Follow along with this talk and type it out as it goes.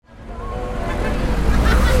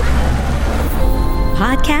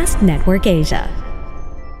Podcast Network Asia.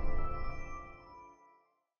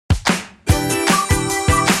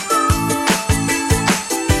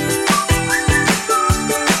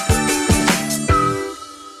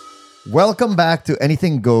 Welcome back to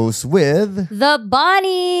Anything Goes with the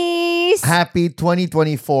Bunnies. Happy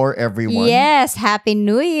 2024, everyone. Yes, Happy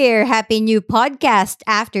New Year. Happy new podcast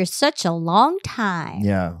after such a long time.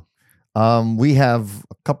 Yeah. We have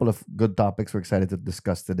a couple of good topics we're excited to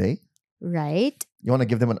discuss today. Right? You want to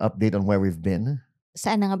give them an update on where we've been?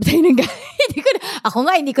 Saan na nga ba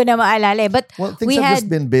tayo hindi ko na maalala. But well, things have just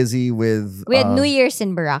been busy with... We had New Year's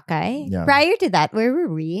in Boracay. Yeah. Prior to that, where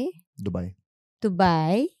were we?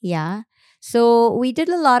 Dubai, yeah. So, we did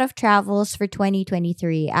a lot of travels for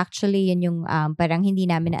 2023. Actually, yun yung parang hindi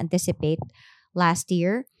namin anticipate last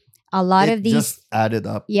year. A lot of these... just added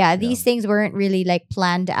up. Yeah, these things weren't really like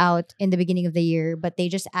planned out in the beginning of the year, but they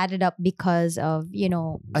just added up because of,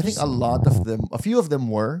 I think a few of them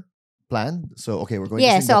were planned. So, okay, we're going to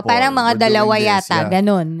Singapore. So parang mga dalawa yata,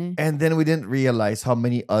 ganun. And then we didn't realize how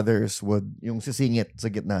many others would yung sisingit sa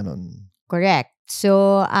gitna nun. Correct.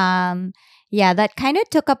 So, that kind of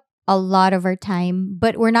took up a lot of our time,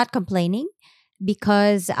 but we're not complaining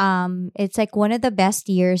because it's like one of the best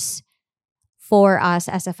years for us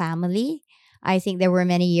as a family. I think there were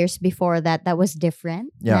many years before that was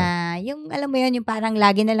different. Yeah. Na yung alam mo yun, yung parang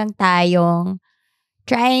lagi na lang tayong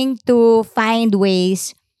trying to find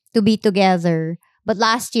ways to be together. But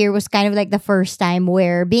last year was kind of like the first time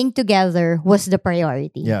where being together was the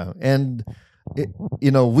priority. Yeah. And,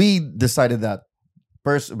 we decided that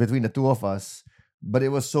between the two of us, but it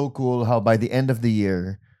was so cool how by the end of the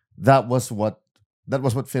year, that was what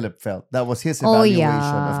Philip felt. That was his evaluation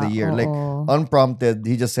of the year. Like, unprompted,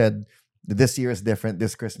 he just said, this year is different,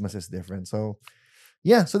 this Christmas is different. So,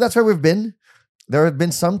 yeah, so that's where we've been. There have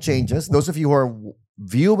been some changes. Those of you who are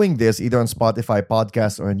viewing this either on Spotify,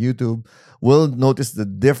 podcast, or on YouTube will notice the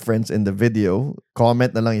difference in the video.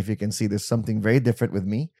 Comment na lang if you can see there's something very different with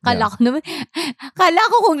me. Kala ko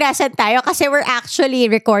kung nasan tayo kasi we're actually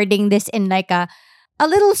recording this in like a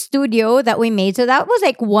little studio that we made. So that was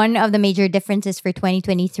like one of the major differences for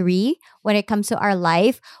 2023 when it comes to our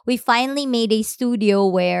life. We finally made a studio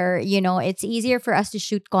where, it's easier for us to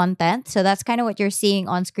shoot content. So that's kind of what you're seeing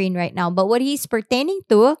on screen right now. But what he's pertaining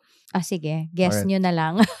to, sige, guess nyo na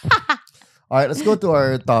lang. All right, let's go to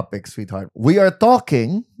our topic, sweetheart. We are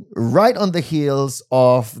talking right on the heels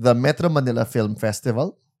of the Metro Manila Film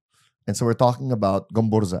Festival. And so we're talking about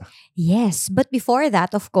GomBurZa. Yes, but before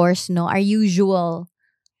that, of course, our usual,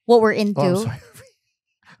 what we're into. Oh,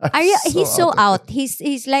 I'm sorry. He's so out.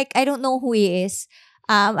 He's like, I don't know who he is.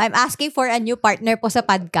 I'm asking for a new partner po sa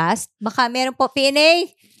podcast. Baka meron po,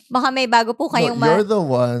 PNA. Baka may bago po kayong you're the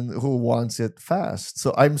one who wants it fast.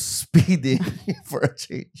 So I'm speeding for a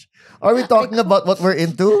change. Are we talking about what we're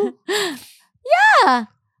into? Yeah.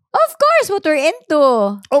 Of course, what we're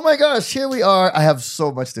into. Oh my gosh, here we are. I have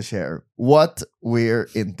so much to share. What we're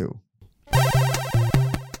into.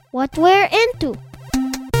 What we're into.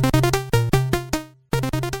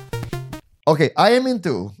 Okay, I am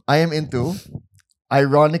into,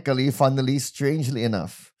 ironically, funnily, strangely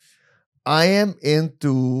enough, I am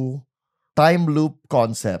into time loop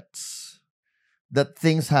concepts that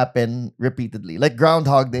things happen repeatedly. Like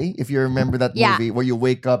Groundhog Day, if you remember that movie where you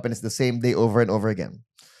wake up and it's the same day over and over again.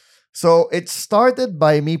 So it started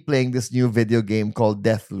by me playing this new video game called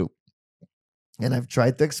Deathloop. And I've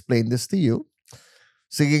tried to explain this to you.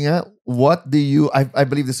 Sige nga, what do you... I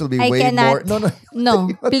believe this will be more... No,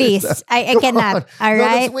 please. I cannot. All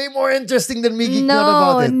right? That's way more interesting than me geeking out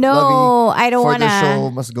about it. No, Lovey, I don't want to. For the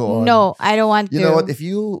show must go on. No, I don't want to. You know what? If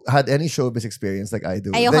you had any showbiz experience like I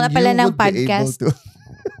do, ayoko then na pala you ng would podcast. be able to...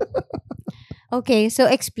 Okay, so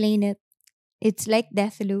explain it. It's like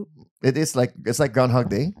Deathloop. It's like Groundhog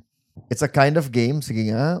Day. It's a kind of game.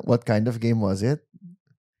 Sige nga, what kind of game was it?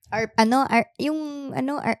 RP?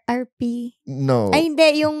 No. Ay,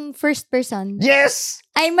 hindi, yung first person. Yes!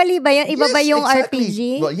 Ay, mali ba yun? Iba ba yung exactly.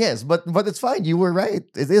 RPG? Well, yes, but it's fine. You were right.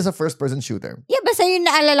 It is a first-person shooter. Yeah, basta yung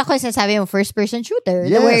naalala ko sinasabi yung first-person shooter.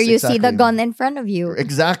 Yes, where you exactly. see the gun in front of you.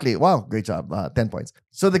 Exactly. Wow, great job. 10 points.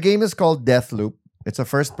 So the game is called Deathloop. It's a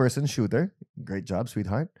first-person shooter. Great job,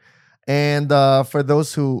 sweetheart. And for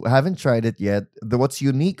those who haven't tried it yet, what's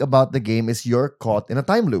unique about the game is you're caught in a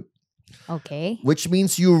time loop. Okay. Which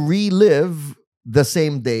means you relive the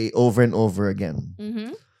same day over and over again.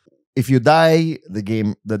 Mm-hmm. If you die,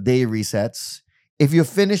 the day resets. If you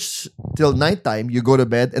finish till nighttime, you go to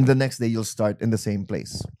bed, and the next day you'll start in the same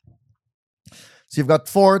place. So you've got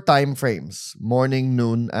 4 time frames: morning,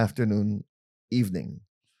 noon, afternoon, evening.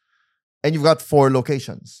 And you've got 4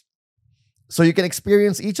 locations. So you can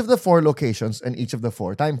experience each of the 4 locations and each of the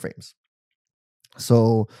 4 time frames.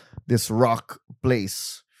 So this rock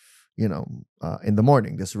place, in the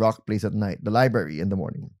morning, this rock place at night, the library in the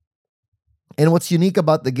morning. And what's unique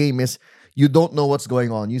about the game is you don't know what's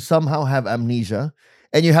going on. You somehow have amnesia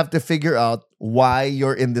and you have to figure out why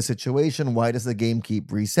you're in this situation. Why does the game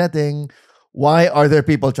keep resetting? Why are there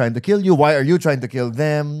people trying to kill you? Why are you trying to kill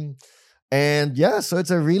them? And yeah, so it's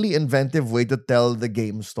a really inventive way to tell the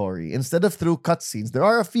game story. Instead of through cutscenes, there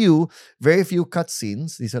are very few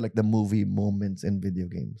cutscenes. These are like the movie moments in video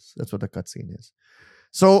games. That's what a cutscene is.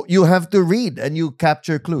 So you have to read and you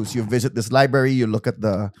capture clues. You visit this library, you look at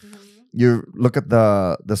the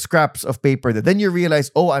scraps of paper that then you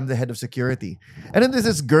realize, oh, I'm the head of security. And then there's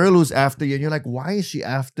this girl who's after you and you're like, why is she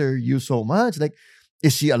after you so much? Like,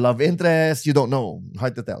 is she a love interest? You don't know.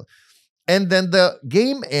 Hard to tell. And then the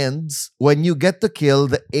game ends when you get to kill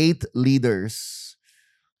the 8 leaders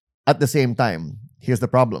at the same time. Here's the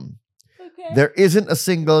problem. Okay. There isn't a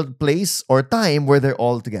single place or time where they're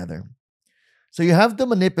all together. So you have to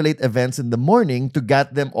manipulate events in the morning to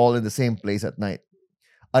get them all in the same place at night.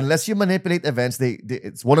 Unless you manipulate events,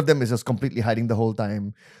 it's one of them is just completely hiding the whole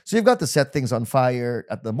time. So you've got to set things on fire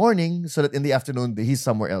at the morning so that in the afternoon he's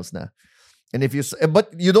somewhere else now. And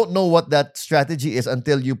but you don't know what that strategy is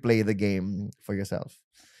until you play the game for yourself.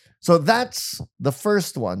 So that's the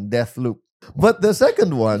first one, Deathloop. But the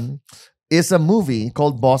second one is a movie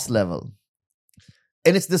called Boss Level.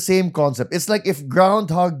 And it's the same concept. It's like if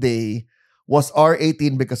Groundhog Day was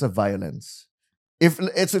R18 because of violence. If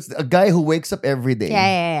it's a guy who wakes up every day.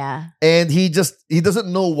 Yeah. And he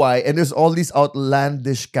doesn't know why. And there's all these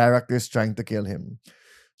outlandish characters trying to kill him.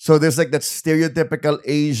 So there's like that stereotypical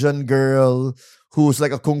Asian girl who's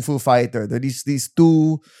like a kung fu fighter. There's these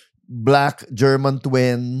 2 black German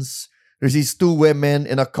twins. There's these 2 women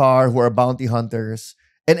in a car who are bounty hunters.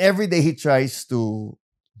 And every day he tries to,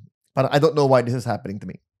 I don't know why this is happening to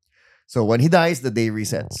me. So when he dies, the day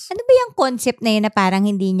resets. Ano ba yung concept na yun na parang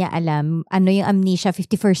hindi niya alam ano yung amnesia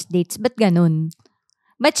 51st dates? Ba't ganun?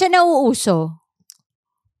 Ba't siya nauuso?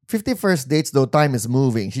 51st dates, though time is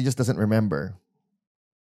moving. She just doesn't remember.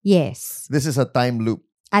 Yes. This is a time loop.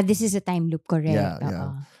 This is a time loop, correct.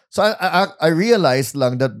 Yeah. So I realized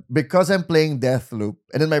lang that because I'm playing Deathloop,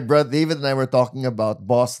 and then my brother David and I were talking about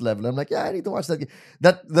Boss Level. I'm like, yeah, I need to watch that game.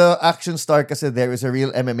 That the action star kasi there is a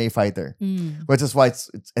real MMA fighter, which is why it's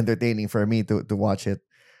entertaining for me to watch it.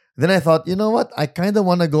 Then I thought, you know what? I kind of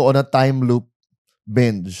want to go on a time loop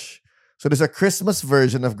binge. So there's a Christmas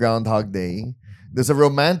version of Groundhog Day. There's a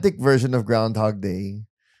romantic version of Groundhog Day.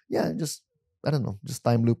 Yeah, I don't know, just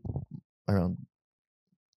time loop around.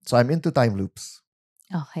 So I'm into time loops.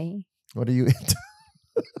 Okay. What are you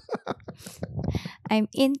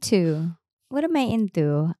into? What am I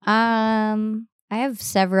into? I have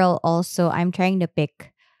several also. I'm trying to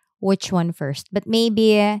pick which one first. But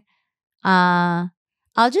maybe I'll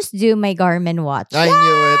just do my Garmin watch. I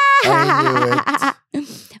knew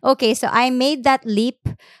it. Okay, so I made that leap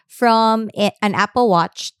from an Apple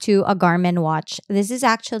Watch to a Garmin watch. This is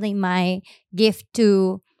actually my gift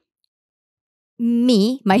to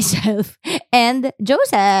me, myself, and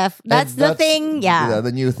Joseph. That's the thing. Yeah.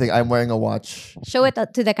 The new thing. I'm wearing a watch. Show it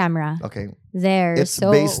to the camera. Okay. There. It's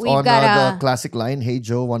so based we've on got the classic line, "Hey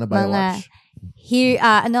Joe, wanna buy a watch?" Here,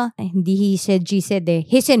 hindi he said, she said,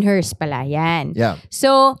 his and hers pala, yan. Yeah.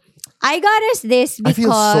 So, I got us this because I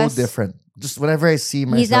feel so different. Just whenever I see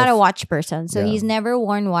myself. He's not a watch person. So, he's never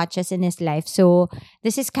worn watches in his life. So,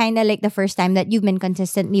 this is kind of like the first time that you've been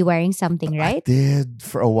consistently wearing something, right? I did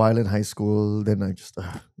for a while in high school. Then I just...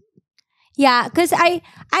 Yeah, because I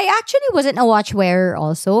actually wasn't a watch wearer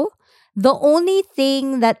also. The only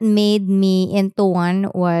thing that made me into one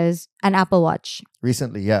was an Apple Watch.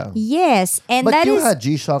 Recently, yeah. Yes. And but that you is... had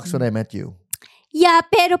G-Shocks when I met you. Yeah,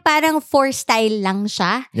 pero parang for style lang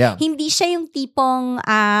siya. Yeah. Hindi siya yung tipong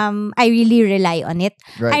I really rely on it.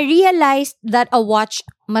 Right. I realized that a watch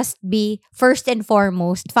must be first and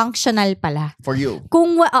foremost functional pala. For you.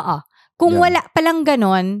 Kung wala palang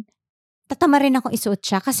ganon, tatama rin akong isuot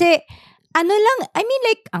siya. Kasi ano lang, I mean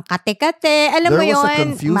like, ang kate-kate, alam mo yun. There was a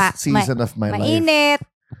confused season of my mainit. life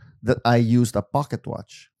that I used a pocket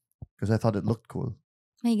watch because I thought it looked cool.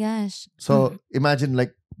 My gosh. So, imagine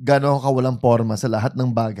like, gano'n ka walang forma sa lahat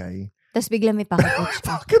ng bagay. Tapos bigla may pocket watch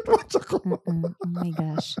pa. Pocket watch ako. Oh my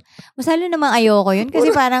gosh. Masalo namang ayoko yun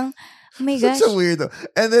kasi parang, oh my gosh. Such a weirdo.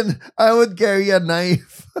 And then, I would carry a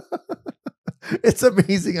knife. It's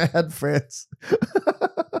amazing I had friends.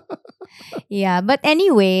 Yeah, but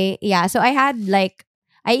anyway, yeah, so I had like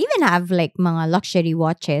I even have like mga luxury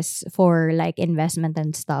watches for like investment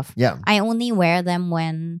and stuff. Yeah. I only wear them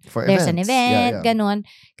when For there's an events. Yeah, event, yeah. ganon.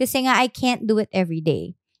 Kasi nga, I can't do it every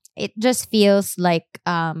day. It just feels like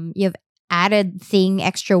you've added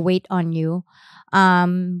extra weight on you.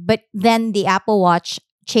 But then the Apple Watch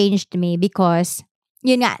changed me because,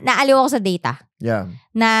 yun nga, naaliw ako sa data. Yeah.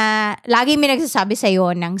 Na lagi may nagsasabi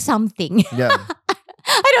sa'yo ng something. Yeah.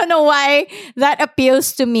 I don't know why that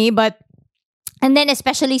appeals to me, but and then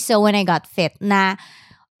especially so when I got fit, na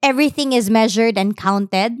everything is measured and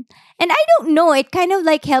counted. And I don't know, it kind of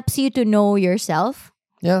like helps you to know yourself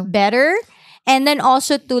Yeah. better. And then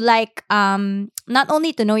also to like not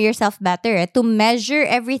only to know yourself better, to measure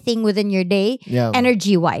everything within your day, Yeah.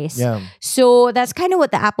 energy wise. Yeah. So that's kind of what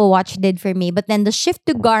the Apple Watch did for me. But then the shift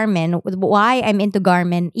to Garmin, why I'm into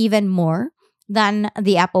Garmin even more than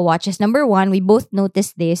the Apple Watch is, number one, we both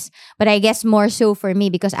noticed this, but I guess more so for me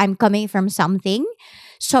because I'm coming from something,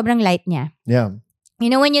 sobrang light niya. Yeah. You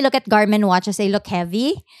know, when you look at Garmin watches, they look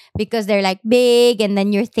heavy because they're like big and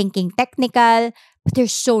then you're thinking technical, but they're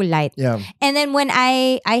so light. Yeah. And then when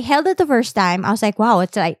I held it the first time, I was like, wow,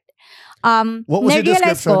 it's light. What was your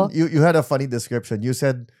na-realize description? ko, You had a funny description. You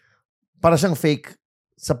said, para siyang fake.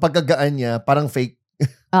 Sa pagkagaan niya, parang fake.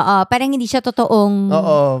 parang hindi siya totoong,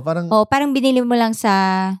 Oo, parang parang binili mo lang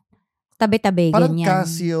sa tabi-tabi, parang ganyan.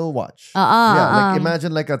 Casio watch. Yeah, Like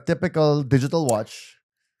imagine like a typical digital watch.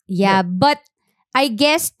 Yeah, but I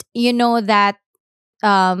guessed, you know, that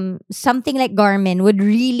something like Garmin would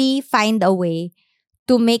really find a way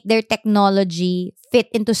to make their technology fit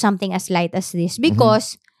into something as light as this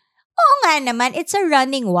because, oo nga naman, it's a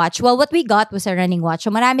running watch. Well, what we got was a running watch.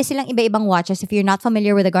 So marami silang iba-ibang watches. If you're not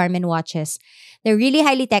familiar with the Garmin watches, they're really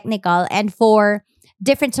highly technical and for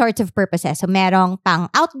different sorts of purposes. So merong pang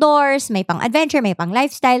outdoors, may pang adventure, may pang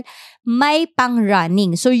lifestyle, may pang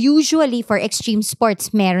running. So usually for extreme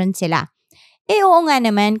sports, meron sila. Oo nga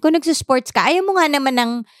naman, kung nagsusports ka, ayaw mo nga naman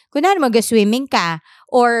ng, kunwari mag-swimming ka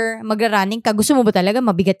or mag-running ka, gusto mo ba talaga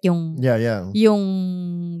mabigat yung yung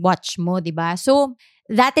watch mo, di ba? So,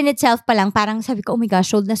 that in itself pa lang, parang sabi ko, oh my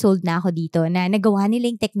gosh, sold na ako dito na nagawa nila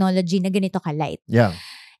yung technology na ganito ka-light. Yeah.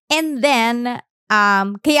 And then,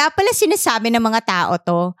 kaya pala sinasabi ng mga tao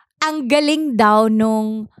to, ang galing daw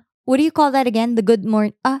nung, what do you call that again? The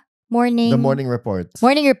morning. The morning report.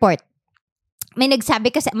 Morning report. May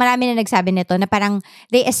nagsabi kasi, marami na nagsabi nito na parang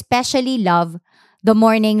they especially love the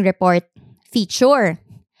morning report feature.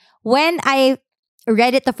 When I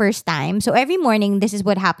read it the first time, so every morning, this is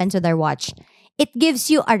what happens with our watch. It gives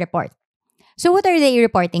you a report. So what are they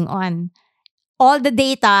reporting on? All the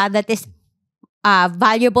data that is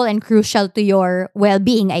valuable and crucial to your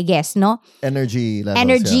well-being, I guess, no? Energy levels.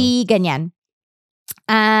 Energy, ganyan.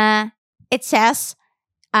 It says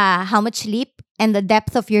how much sleep and the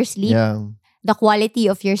depth of your sleep. Yeah. The quality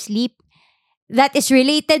of your sleep that is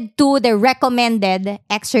related to the recommended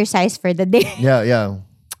exercise for the day. Yeah.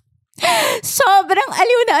 Sobrang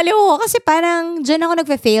aliw na aliw ko kasi parang dyan ako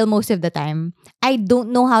nagfe-fail most of the time. I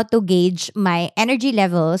don't know how to gauge my energy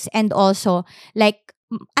levels and also like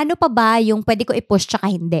ano pa ba yung pwede ko i-push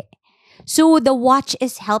tsaka hindi. So the watch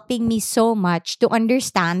is helping me so much to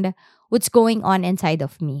understand what's going on inside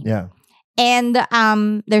of me. Yeah. And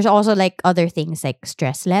there's also like other things like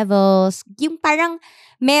stress levels. Yung parang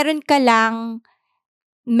meron ka lang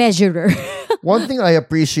measurer. One thing I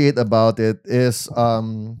appreciate about it is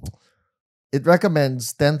it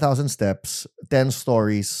recommends 10,000 steps, 10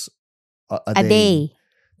 stories a day.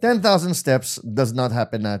 10,000 steps does not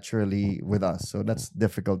happen naturally with us. So that's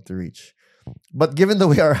difficult to reach. But given the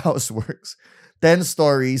way our house works, 10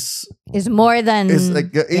 stories is more than it's like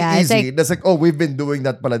easy. Like, that's like, oh, we've been doing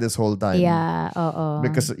that pala this whole time. Yeah,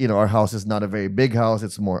 because our house is not a very big house.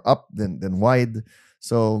 It's more up than wide.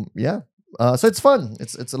 So yeah. So it's fun.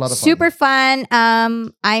 It's a lot of fun. Super fun.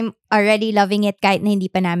 I'm already loving it kahit na hindi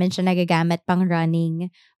pa namin siya nagagamit pang running.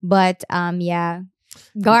 But yeah.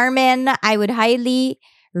 Garmin, I would highly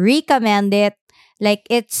recommend it. Like,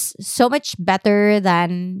 it's so much better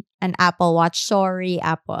than an Apple Watch. Sorry,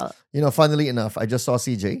 Apple. Funnily enough, I just saw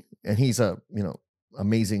CJ, and he's a,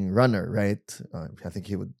 amazing runner, right? I think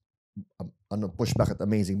he would push back at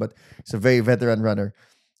amazing, but he's a very veteran runner.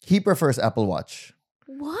 He prefers Apple Watch.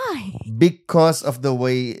 Why? Because of the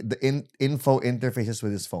way the info interfaces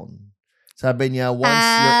with his phone. Sabi niya, once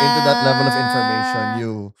you're into that level of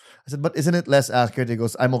information, I said, but isn't it less accurate? He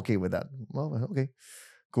goes, I'm okay with that. Well, okay.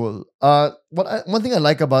 Cool. One thing I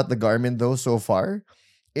like about the Garmin though so far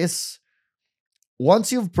is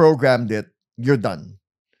once you've programmed it, you're done.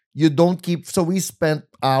 you don't keep. So we spent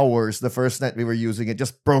hours the first night we were using it,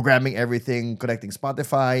 just programming everything, connecting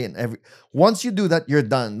Spotify and every. Once you do that, you're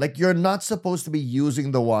done. Like you're not supposed to be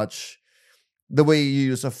using the watch the way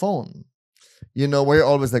you use a phone. Where you're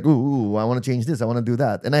always like, ooh, I want to change this, I want to do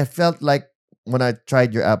that. And I felt like when I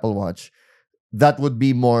tried your Apple Watch, that would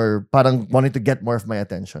be more parang wanting to get more of my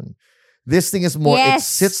attention. This thing is more, it Yes.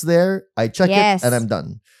 sits there, I check Yes. it, and I'm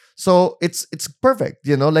done. So it's perfect,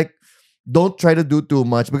 like don't try to do too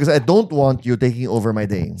much because I don't want you taking over my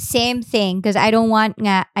day. Same thing. Because I don't want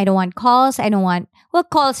calls. I don't want,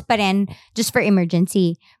 calls pa rin, just for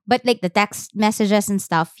emergency. But like the text messages and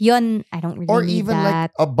stuff, yun, I don't really Or need even like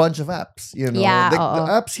that. a bunch of apps, Yeah, The oo.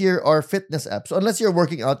 apps here are fitness apps. So unless you're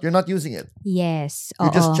working out, you're not using it. Yes.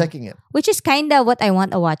 You're just oo. checking it. Which is kind of what I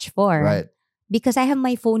want a watch for. Right. Because I have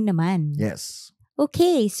my phone naman. Yes.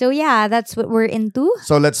 Okay, so yeah, that's what we're into.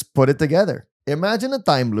 So let's put it together. Imagine a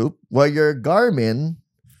time loop where your Garmin.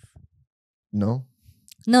 No?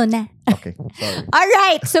 No na. Okay. Sorry. All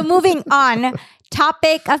right, so moving on.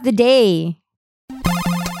 Topic of the day.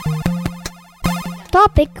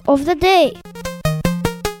 Topic of the day.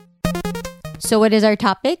 So what is our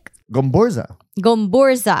topic? GomBurZa.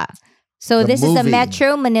 GomBurZa. So The this is a movie.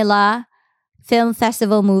 Metro Manila Film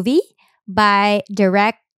Festival movie by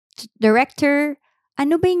director.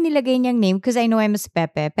 Ano ba yung nilagay niyang name? Because I know I'm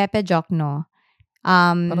Pepe Jokno.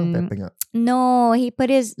 Parang Pepe nga. No, he put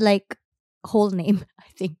his like whole name, I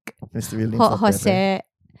think. Mr. Real name's not Pepe. Jose.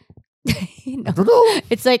 No. I don't know.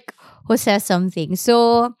 It's like Jose something.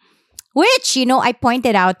 So, which, I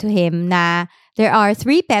pointed out to him na there are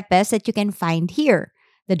 3 Pepes that you can find here.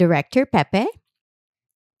 The director, Pepe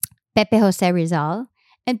Jose Rizal,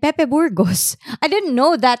 and Pepe Burgos. I didn't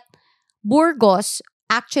know that Burgos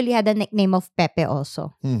actually had a nickname of Pepe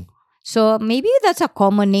also. So, maybe that's a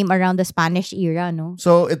common name around the Spanish era, no?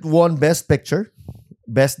 So it won Best Picture,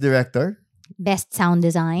 Best Director, Best sound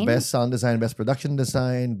design. Best Sound Design, Best Production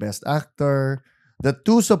Design, Best Actor. The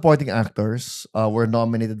 2 supporting actors were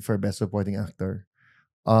nominated for Best Supporting Actor.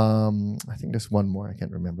 I think there's one more. I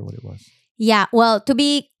can't remember what it was. Yeah, well, to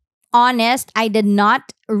be honest, I did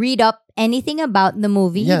not read up anything about the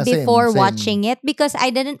movie Yeah, same, before same. watching it because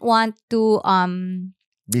I didn't want to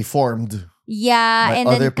Be formed. yeah, By and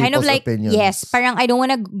other then kind of people's like opinions. yes, parang I don't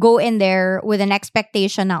want to go in there with an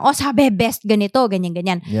expectation na sabi best ganito,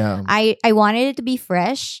 ganyan. Yeah. I wanted it to be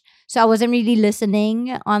fresh. So I wasn't really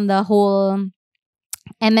listening on the whole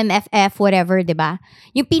MMFF, whatever, diba?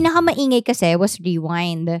 Yung pinakamaingay kasi was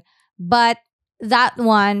Rewind. But that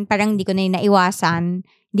one, parang hindi ko na yung naiwasan.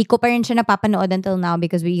 Hindi ko pa rin siya napapanood until now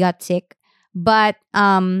because we got sick. But,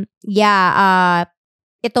 itong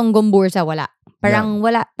GomBurZa, wala. Parang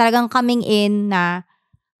wala. Talagang coming in na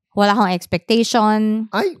wala akong expectation.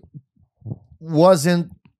 I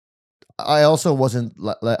also wasn't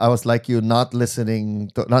I was like you, not listening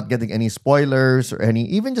to, not getting any spoilers or any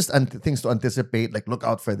even just things to anticipate, like look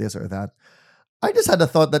out for this or that. I just had a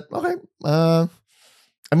thought that okay,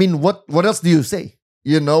 I mean, what else do you say?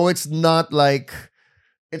 It's not like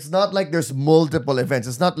there's multiple events.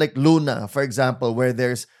 It's not like Luna, for example, where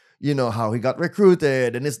there's how he got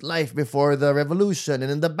recruited and his life before the revolution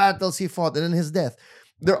and in the battles he fought and in his death.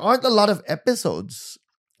 There aren't a lot of episodes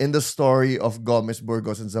in the story of Gomez,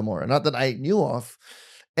 Burgos, and Zamora. Not that I knew of.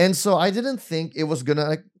 And so I didn't think it was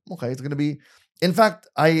gonna it's gonna be. In fact,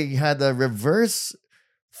 I had a reverse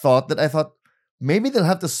thought that I thought maybe they'll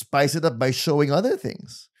have to spice it up by showing other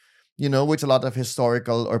things. Which a lot of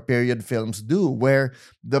historical or period films do, where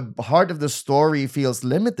the heart of the story feels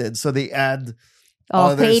limited. So they add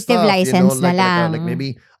other Creative stuff, license na like lang.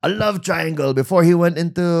 maybe a love triangle before he went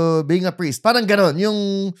into being a priest. Parang ganon,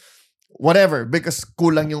 yung whatever, because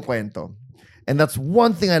kulang yung kwento. And that's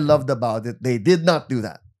one thing I loved about it. They did not do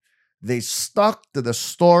that. They stuck to the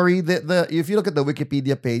story. If you look at the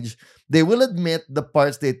Wikipedia page, they will admit the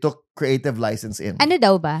parts they took creative license in. Ano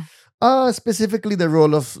daw ba? Specifically the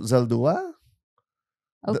role of Zaldua.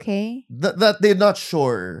 Okay. That they're not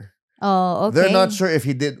sure. Oh, okay. They're not sure if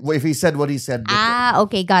he said what he said.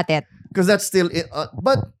 Okay, got it. Because that's still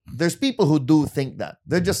but there's people who do think that.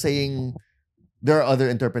 They're just saying there are other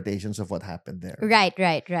interpretations of what happened there. Right.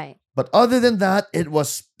 But other than that, it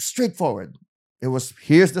was straightforward. It was,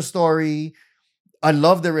 here's the story. I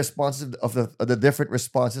love the responses of the different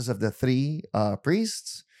responses of the 3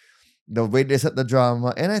 priests, the way they set the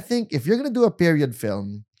drama. And I think if you're going to do a period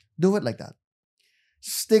film, do it like that.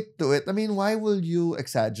 Stick to it. I mean, why will you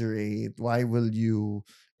exaggerate? Why will you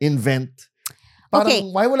invent? Parang, Okay.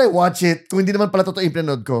 why will I watch it kung hindi naman pala totoo yung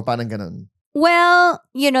pinanood ko? Parang ganun. Well,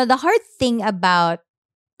 the hard thing about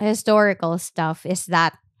historical stuff is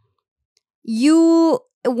that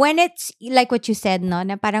when it's like what you said, no,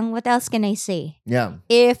 na parang what else can I say? Yeah.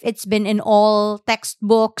 If it's been in all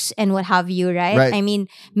textbooks and what have you, right? Right. I mean,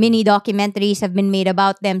 mini documentaries have been made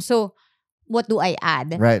about them. So, what do I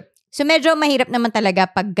add? Right. So, medyo mahirap naman talaga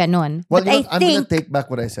pag ganon. Well, But I'm going to take back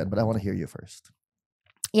what I said, but I want to hear you first.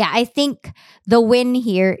 Yeah, I think the win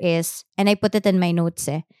here is, and I put it in my notes,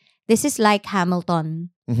 this is like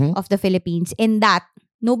Hamilton Mm-hmm. of the Philippines in that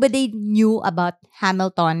nobody knew about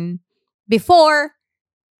Hamilton before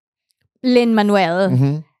Lin-Manuel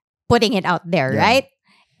Mm-hmm. putting it out there, Yeah. right?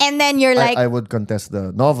 And then you're like, I would contest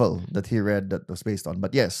the novel that he read that was based on.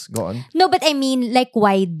 But yes, go on. no, but I mean like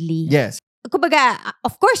widely. Yes. Kumbaga,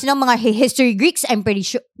 of course, no, mga history Greeks, I'm pretty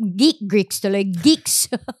sure, Greeks tuloy, geeks,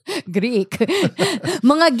 Greek.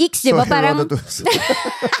 Mga geeks, di ba? So Parang, Herodotus.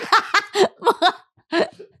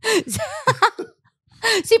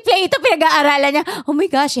 si Plato, pinag-aaralan niya, oh my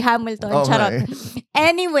gosh, si Hamilton, Oh, charot. my.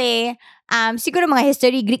 Anyway, siguro mga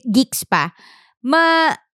history geeks pa,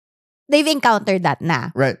 they've encountered that na.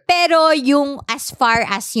 Right. Pero yung as far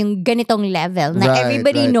as yung ganitong level na Right,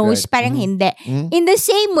 everybody right, knows, right. parang Mhm. hindi. Mhm. In the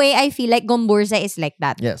same way, I feel like GomBurZa is like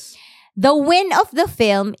that. Yes. The win of the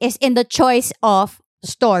film is in the choice of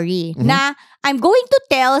story. Mhm. Na I'm going to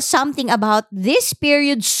tell something about this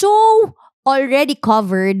period so already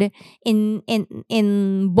covered in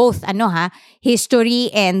both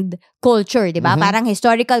history and culture, 'di ba? Mhm. Parang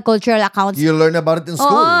historical cultural accounts. You learn about it in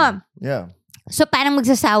school. Oo. Yeah. So parang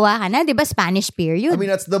magsasawa ka na, 'di ba? Spanish period. I mean,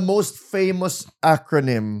 that's the most famous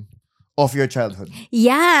acronym of your childhood.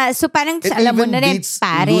 Yeah, so parang It alam mo even na rin, beats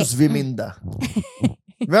pare. Luz Viminda.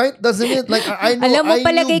 Right? Doesn't it? Like, I know, Alam mo, I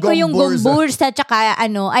palagay knew ko yung GomBurZa. GomBurZa tsaka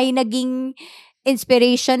ay naging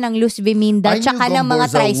inspiration ng Luz Viminda I knew tsaka ng mga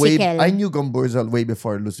GomBurZa tricycle. I knew GomBurZa way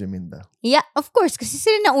before Luz Viminda. Yeah, of course. Kasi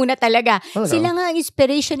sila nauna talaga. Talaga? Sila nga ang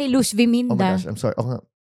inspiration ni Luz Oh my Viminda. gosh, I'm sorry. Oh, nga.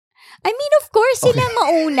 I mean, of course, sila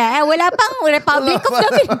mauna. Wala pang Republic of the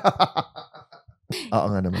Philippines. Oo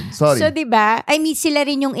nga naman. Sorry. So, di ba? I mean, sila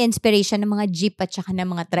rin yung inspiration ng mga jeep at saka ng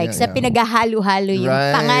mga trikes Yeah, na pinaghahalo-halo yung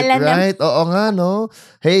pangalan ng... Right. Oo nga, no?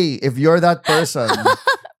 Hey, if you're that person,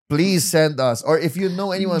 please send us. Or if you know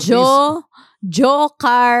anyone, please... Joe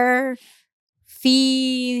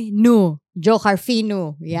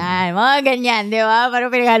Carfino. Yan, mga ganyan, di ba?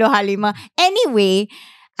 Parang pinaghalo-halo yung mga... Anyway,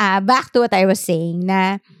 back to what I was saying,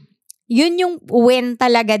 na yun yung win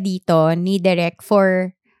talaga dito ni Direk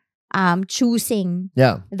for choosing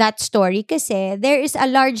Yeah. that story kasi there is a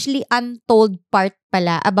largely untold part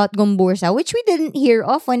pala about GomBurZa which we didn't hear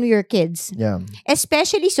of when we were kids. Yeah.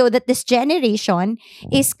 Especially so that this generation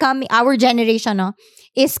is coming, our generation, no,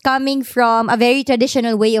 is coming from a very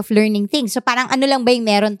traditional way of learning things. So parang ano lang ba yung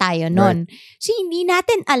meron tayo nun? So hindi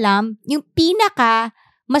natin alam yung pinaka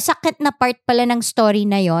masakit na part pala ng story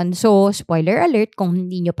na yon. So, spoiler alert, kung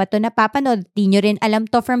hindi nyo pa to napapanood, hindi nyo rin alam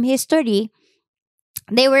to from history,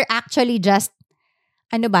 they were actually just,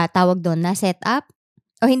 tawag doon, na set up?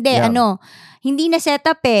 O hindi, Yeah. hindi na set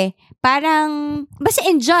up Parang, basta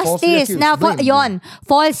injustice. Falsely accused.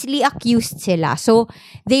 Falsely accused sila. So,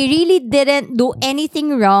 they really didn't do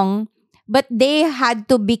anything wrong, but they had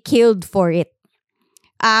to be killed for it.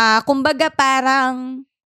 Kumbaga parang,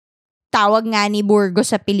 tawag nga ni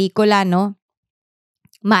Burgos sa pelikula, no?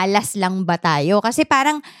 Malas lang ba tayo? Kasi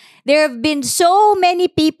parang there have been so many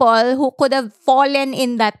people who could have fallen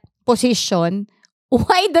in that position.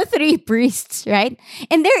 Why the three priests, right?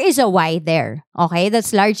 And there is a why there. Okay?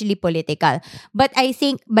 That's largely political. But I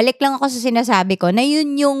think, balik lang ako sa sinasabi ko, na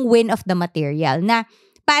yun yung win of the material. Na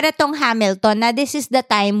para tong Hamilton, na this is the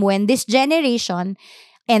time when this generation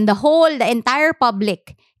and the entire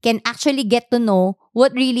public can actually get to know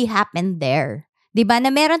what really happened there. Diba? Na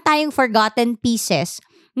meron tayong forgotten pieces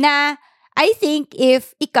na I think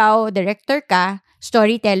if ikaw, director ka,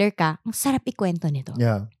 storyteller ka, ang sarap ikwento nito.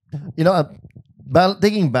 Yeah. You know,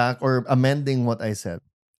 taking back or amending what I said,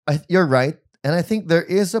 you're right. And I think there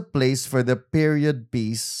is a place for the period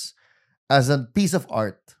piece as a piece of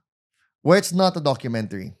art where it's not a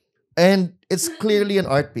documentary. And it's clearly an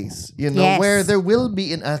art piece, Yes. where there will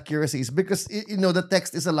be inaccuracies because, the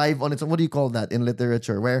text is alive on its own. What do you call that in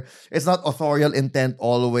literature? Where it's not authorial intent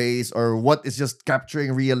always or what is just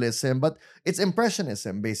capturing realism, but it's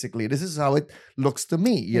impressionism, basically. This is how it looks to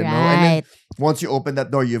me, And then once you open that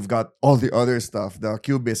door, you've got all the other stuff, the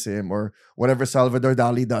cubism or whatever Salvador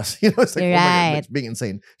Dali does. It's like, oh my God, it's being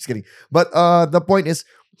insane. Just kidding. But the point is,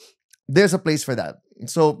 there's a place for that.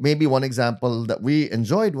 So maybe one example that we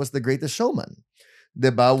enjoyed was The Greatest Showman.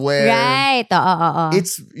 Diba? Where Right. Oo.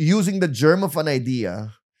 it's using the germ of an idea,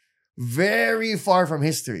 very far from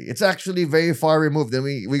history. It's actually very far removed. And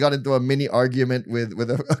we got into a mini argument with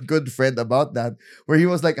a good friend about that, where he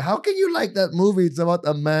was like, how can you like that movie? It's about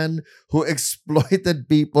a man who exploited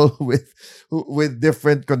people with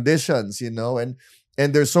different conditions,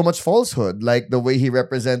 and there's so much falsehood, like the way he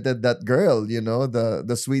represented that girl,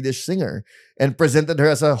 the Swedish singer, and presented her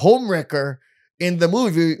as a homewrecker in the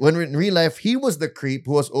movie, when in real life, he was the creep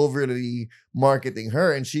who was overly marketing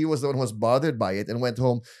her, and she was the one who was bothered by it and went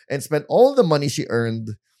home and spent all the money she earned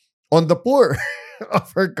on the poor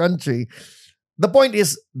of her country. The point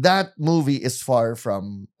is, that movie is far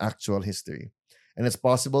from actual history. And it's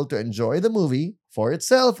possible to enjoy the movie for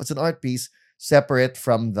itself as an art piece, separate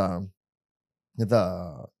from the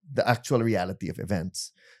actual reality of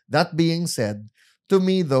events. That being said, to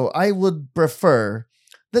me though, I would prefer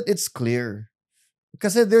that it's clear.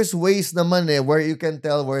 Kasi there's ways naman where you can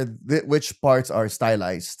tell which parts are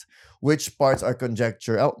stylized, which parts are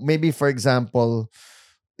conjecture. Maybe, for example,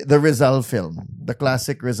 the Rizal film, the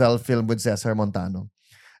classic Rizal film with Cesar Montano.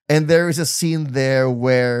 And there is a scene there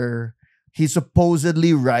where he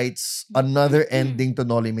supposedly writes another ending to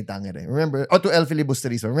Noli Me Tangere. Remember? Or to El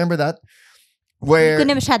Filibusterismo. Remember that? Where hindi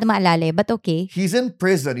ko na masyado maalala, but okay. He's in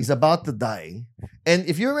prison. He's about to die. And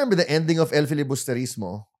if you remember the ending of El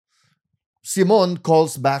Filibusterismo, Simon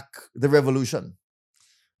calls back the revolution,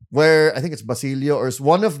 where I think it's Basilio or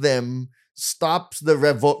one of them stops the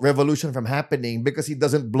revolution from happening because he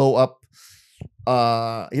doesn't blow up.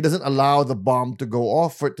 He doesn't allow the bomb to go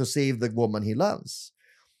off to save the woman he loves.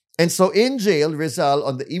 And so in jail, Rizal,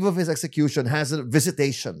 on the eve of his execution, has a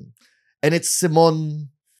visitation. And it's Simon.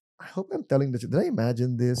 I hope I'm telling the truth. Did I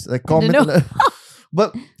imagine this? Like, comment on it.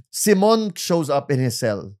 But Simon shows up in his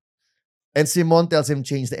cell. And Simon tells him,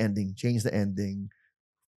 change the ending.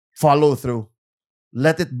 Follow through.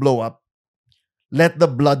 Let it blow up. Let the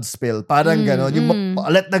blood spill. Parang ganon.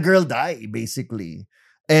 Let the girl die, basically.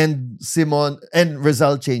 And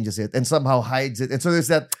Rizal changes it and somehow hides it. And so there's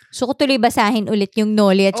that. So ko tuloy basahin ulit yung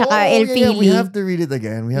Noli at saka El Fili. Yeah, we have to read it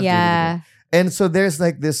again. And so there's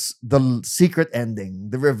like the secret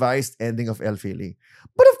ending, the revised ending of El Fili.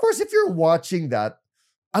 But of course, if you're watching that,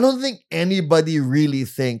 I don't think anybody really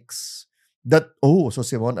thinks that, so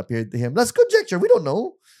Simon appeared to him. That's conjecture. We don't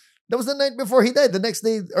know. That was the night before he died. The next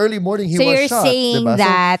day, early morning, he was shot. So you're saying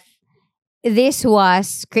that this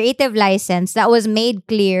was creative license that was made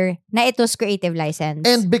clear na it was creative license.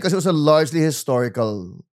 And because it was a largely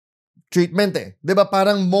historical treatment Diba?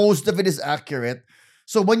 Parang most of it is accurate.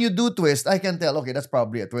 So when you do twist, I can tell, okay, that's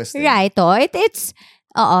probably a twist. Right. It's,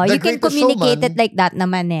 you can communicate it like that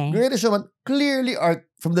naman Greatest Showman, clearly art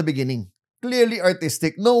from the beginning. Clearly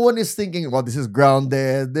artistic. No one is thinking, this is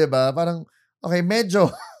grounded, diba? Parang, okay,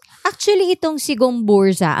 medyo. Actually, itong si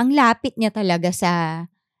GomBurZa, ang lapit niya talaga sa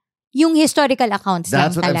yung historical accounts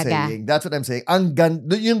lang talaga. That's what I'm saying.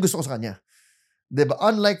 Yung gusto ko sa kanya. Diba?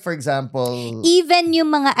 Unlike, for example, even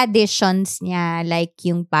yung mga additions niya, like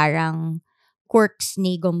yung parang quirks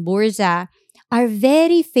ni GomBurZa, are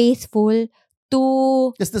very faithful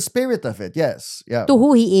to... It's the spirit of it, yes. Yeah. To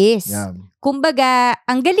who he is. Yeah. Kumbaga,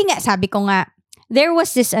 ang galing nga, sabi ko nga, there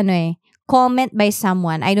was this comment by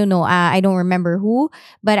someone, I don't know, I don't remember who,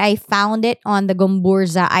 but I found it on the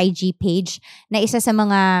GomBurZa IG page na isa sa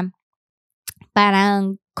mga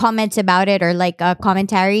parang comments about it or like a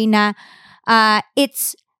commentary na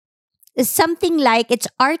it's something like it's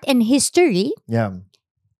art and history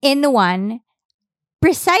in one,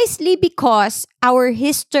 precisely because our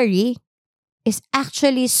history is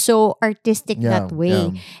actually so artistic that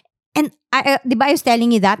way. Yeah. And diba I was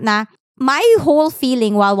telling you that na my whole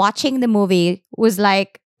feeling while watching the movie was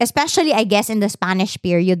like, especially I guess in the Spanish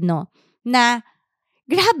period, na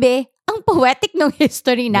grabe, ang poetic ng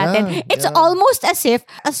history natin. It's almost as if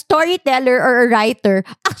a storyteller or a writer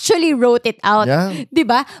actually wrote it out. Yeah.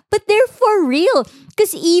 Diba? But they're for real.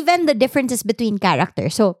 Because even the differences between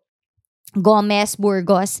characters, so Gomez,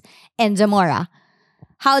 Burgos, and Zamora,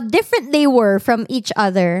 how different they were from each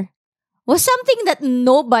other was something that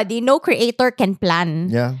no creator can plan.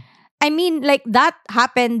 Yeah. I mean, like that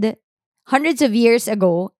happened hundreds of years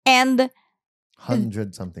ago and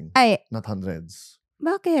 100 something. Not hundreds.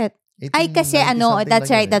 Bakit? Ay, kasi that's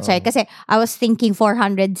right. Kasi I was thinking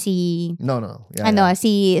 400 si... No. Yeah.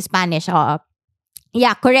 Si Spanish.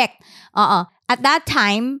 Yeah, correct. At that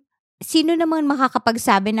time, sino naman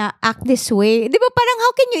makakapagsabi na act this way? Di ba parang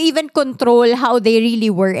how can you even control how they really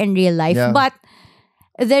were in real life? Yeah. But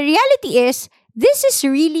the reality is, this is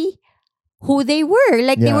really who they were.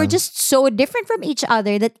 Like, they were just so different from each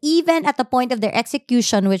other that even at the point of their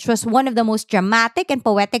execution, which was one of the most dramatic and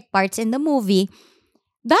poetic parts in the movie,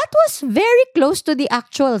 that was very close to the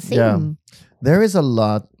actual thing. Yeah. There is a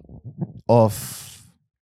lot of,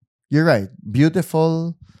 you're right,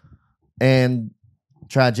 beautiful and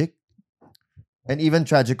tragic, and even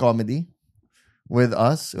tragic comedy with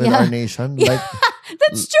us, with our nation. Yeah. Like,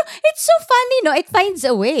 That's true. It's so funny, no? It finds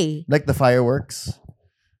a way. like the fireworks.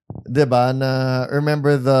 Diba? Na,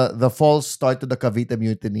 remember the false start to the Cavite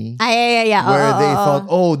Mutiny? Yeah. Where they thought,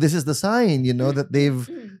 oh, this is the sign, that they've,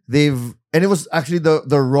 and it was actually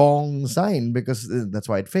the wrong sign because that's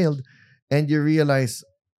why it failed. And you realize,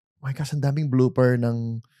 my gosh, ang daming blooper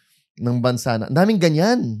ng bansa na. Ang daming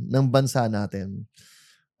ganyan ng bansa natin.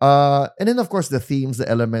 And then, of course, the themes, the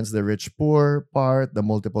elements, the rich-poor part, the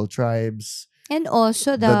multiple tribes. And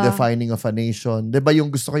also the defining of a nation. Diba yung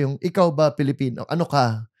gusto ko yung, ikaw ba Pilipino? Ano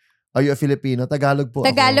ka? Are you a Filipino? Tagalog po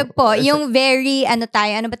Tagalog ako. po. Yung very, ano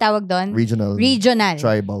ba tawag doon? Regional.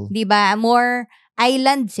 Tribal. Diba? More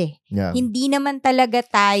islands eh. Yeah. Hindi naman talaga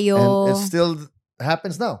tayo. And it still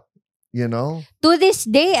happens now. To this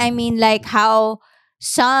day, I mean, like how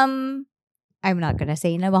some, I'm not gonna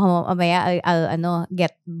say na baka mamaya I'll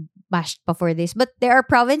get bashed pa for this, but there are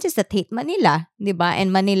provinces that hate Manila, di ba?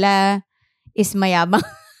 And Manila is mayabang.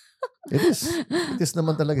 It is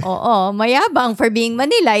naman talaga. Oo, mayabang for being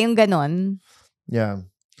Manila, yung ganon. Yeah.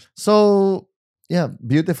 So, yeah,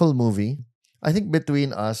 beautiful movie. I think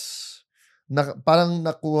between us, parang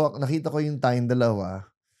nakita ko yung tayong dalawa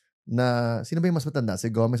na, sino ba yung mas matanda? Si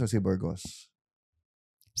Gomez o si Burgos?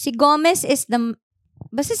 Si Gomez is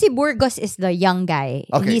basta si Burgos is the young guy.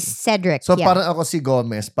 Okay. He's Cedric. So, yeah. parang ako si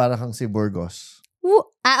Gomez, parang kang si Burgos.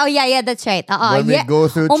 Yeah, that's right. When we go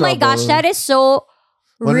through trouble. My gosh, that is so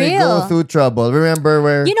when real. we go through trouble, remember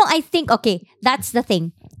where... I think, okay, that's the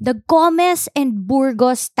thing. The Gomez and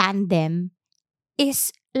Burgos tandem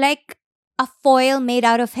is like a foil made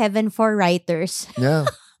out of heaven for writers. Yeah.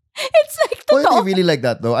 It's like Oh, they really like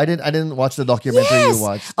that though. I didn't watch the documentary you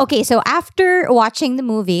watched. Okay, so after watching the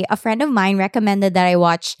movie, a friend of mine recommended that I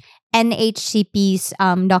watch NHCP's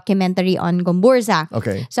documentary on GomBurZa.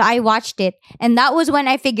 Okay. So I watched it, and that was when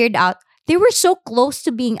I figured out they were so close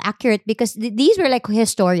to being accurate because these were like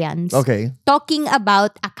historians. Okay. Talking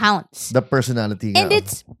about accounts. The personality. And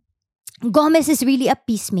it's Gomez is really a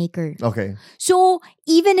peacemaker. Okay. So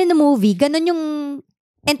even in the movie, ganun yung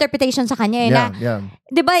interpretation sa kanya. Yeah.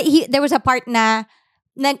 Diba, there was a part na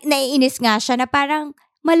naiinis nga siya na parang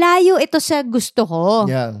malayo ito sa gusto ko.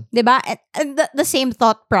 Yeah. Diba? And the same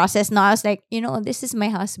thought process na I was like, this is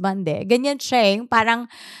my husband eh. Ganyan siya eh. Parang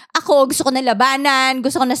ako gusto ko na labanan,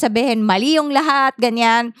 gusto ko na sabihin mali yung lahat,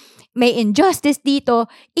 ganyan. May injustice dito.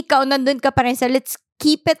 Ikaw nandun ka pa rin sa let's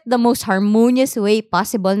keep it the most harmonious way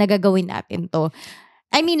possible na gagawin natin to.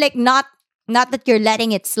 I mean like not that you're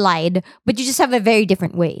letting it slide, but you just have a very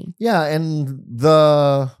different way. Yeah, and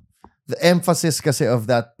the emphasis kasi of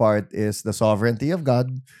that part is the sovereignty of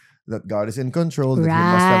God, that God is in control, that He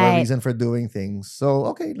must have a reason for doing things.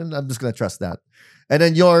 So, okay, I'm just gonna trust that. And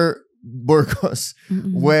then your Burgos,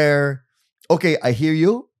 where, okay, I hear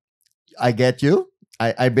you, I get you,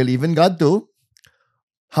 I believe in God too.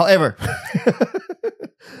 However,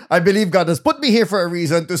 I believe God has put me here for a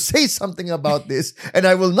reason to say something about this and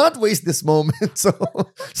I will not waste this moment. So,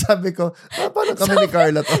 sabi ko, paano kami ni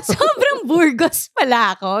Carla to? Sobrang Burgos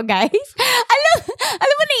pala ako, guys.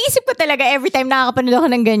 Alam mo, naisip ko talaga every time nakakapanood ako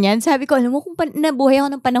ng ganyan. Sabi ko, alam mo, kung nabuhay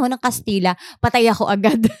ako ng panahon ng Kastila, patay ako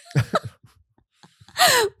agad.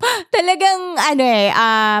 Talagang,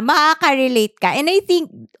 makaka-relate ka. And I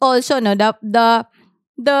think also, no,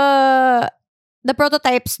 the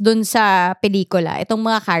prototypes dun sa pelikula, itong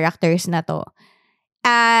mga characters na to,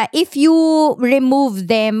 if you remove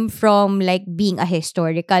them from like being a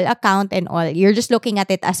historical account and all, you're just looking at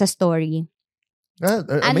it as a story.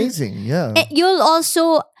 Amazing, yeah. You'll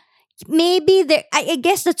also, maybe there, I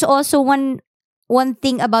guess that's also one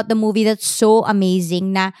thing about the movie that's so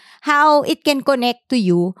amazing na how it can connect to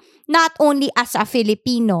you, not only as a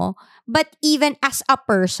Filipino, but even as a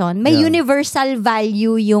person. May universal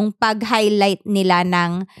value yung pag-highlight nila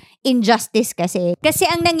ng injustice kasi. Kasi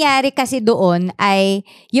ang nangyari kasi doon ay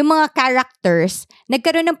yung mga characters,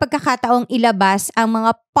 nagkaroon ng pagkakataong ilabas ang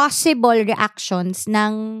mga possible reactions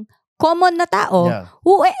ng common na tao. Yeah.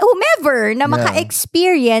 Whomever na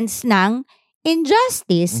maka-experience ng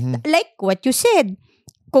injustice. Like what you said.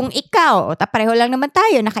 Kung ikaw, pareho lang naman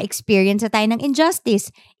tayo, naka-experience na tayo ng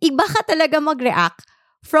injustice, iba ka talaga mag-react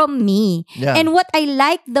from me. Yeah. And what I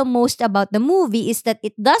like the most about the movie is that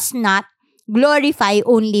it does not glorify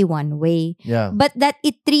only one way. Yeah. But that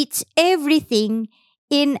it treats everything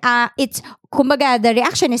in kumbaga, the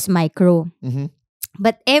reaction is micro.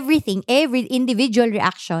 But every individual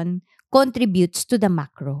reaction contributes to the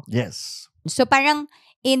macro. Yes. So parang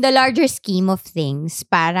in the larger scheme of things,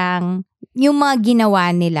 parang yung mga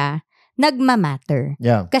ginawa nila, nagmamatter.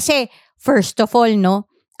 Yeah. Kasi, first of all, no,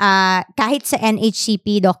 kahit sa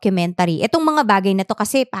NHCP documentary, itong mga bagay na to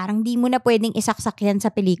kasi parang di mo na pwedeng isaksak yan sa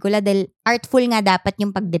pelikula dahil artful nga dapat yung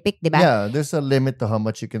pag-depict, di ba? Yeah, there's a limit to how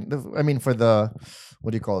much you can. I mean, for the,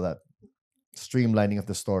 what do you call that? Streamlining of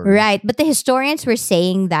the story. Right. But the historians were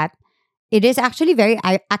saying that it is actually very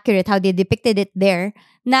accurate how they depicted it there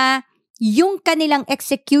na yung kanilang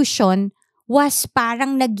execution was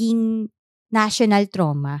parang naging national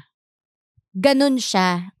trauma. Ganun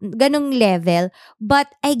siya. Ganung level.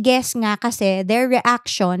 But I guess nga kasi their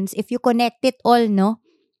reactions, if you connect it all, no,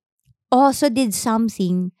 also did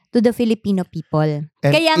something to the Filipino people.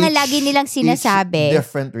 And Kaya nga lagi nilang sinasabi.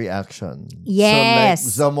 Different reaction. Yes.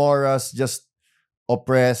 So like Zamora's just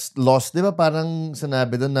oppressed, lost. Di ba parang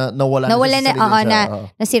sinabi doon na nawala na, na siya sa sarili oo, siya.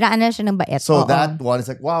 nasiraan na siya ng bait. So Oo. that one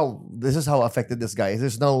is like, wow, this is how affected this guy.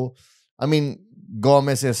 There's no, I mean,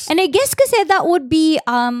 Gomez is... And I guess kasi that would be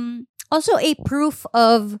also a proof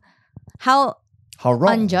of how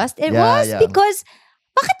wrong. unjust it was. Because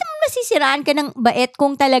bakit naman masisiraan ka ng bait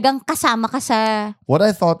kung talagang kasama ka sa... What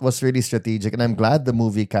I thought was really strategic, and I'm glad the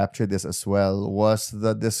movie captured this as well, was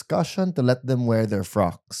the discussion to let them wear their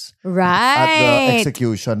frocks Right. at the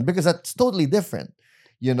execution. Because that's totally different.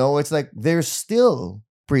 You know, it's like they're still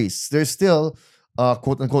priests. They're still,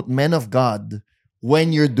 quote-unquote, men of God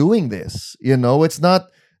when you're doing this. You know, it's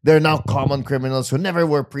not... They're now common criminals who never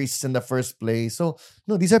were priests in the first place. So,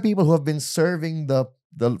 no, these are people who have been serving the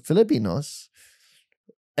Filipinos,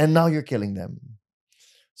 and now you're killing them.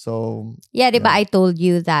 So, yeah, diba I told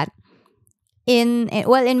you that in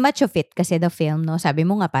much of it, kasi the film, no, sabi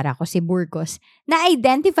mo nga para ako si Burgos,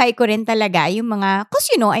 na-identify ko rin talaga yung mga, because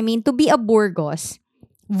you know, I mean, to be a Burgos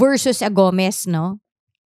versus a Gomez, no,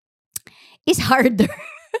 is harder.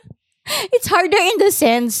 It's harder in the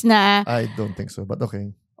sense na... I don't think so, but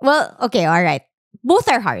okay. Well, okay, all right. Both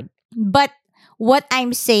are hard. But what I'm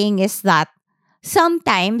saying is that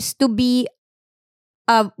sometimes to be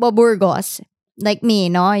a Burgos, like me,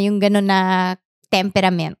 no, yung ganun na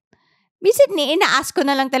temperament, minsan ina-ask ko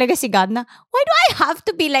na lang talaga si God na, why do I have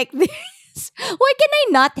to be like this? Why can I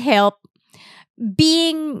not help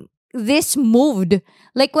being this moved?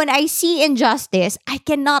 Like when I see injustice, I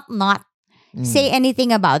cannot not say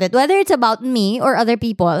anything about it. Whether it's about me or other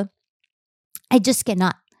people, I just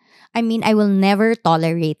cannot. I mean, I will never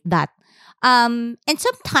tolerate that. And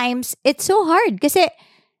sometimes, it's so hard kasi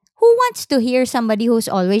who wants to hear somebody who's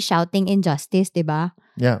always shouting injustice, diba?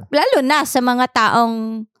 Yeah. Lalo na sa mga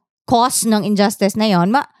taong cause ng injustice na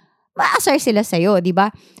yon, maasar sila sa'yo,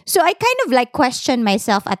 diba? So I kind of like question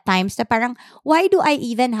myself at times na parang, why do I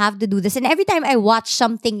even have to do this? And every time I watch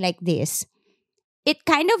something like this, it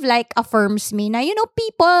kind of like affirms me na, you know,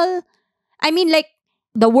 people, I mean like,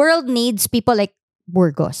 the world needs people like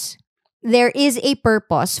Burgos. There is a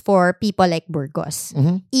purpose for people like Burgos.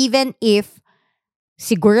 Mm-hmm. Even if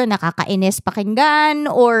siguro nakakainis pakinggan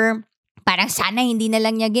or parang sana hindi na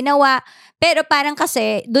lang niya ginawa. Pero parang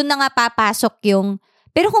kasi, doon na nga papasok yung,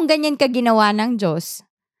 pero kung ganyan ka ginawa ng Diyos,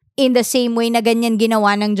 in the same way na ganyan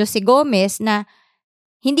ginawa ng Diyos si Gomez, na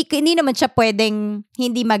hindi naman siya pwedeng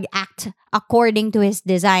hindi mag-act according to his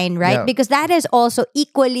design, right? Yeah. Because that is also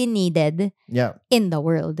equally needed in the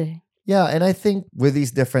world. Yeah, and I think with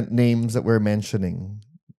these different names that we're mentioning,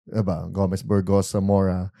 Gomez, Burgos,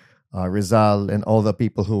 Zamora, Rizal, and all the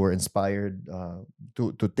people who were inspired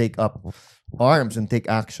to take up arms and take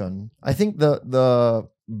action, I think the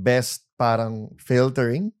best parang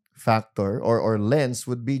filtering factor or lens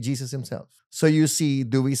would be Jesus himself. So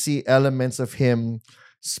do we see elements of him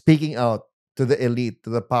speaking out to the elite, to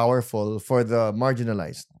the powerful, for the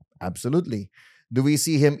marginalized? Absolutely. Do we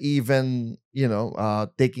see him even,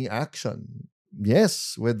 taking action?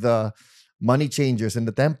 Yes, with the money changers in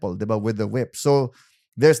the temple, diba? With the whip. So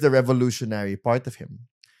there's the revolutionary part of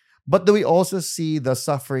him. But do we also see the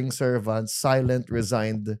suffering servant, silent,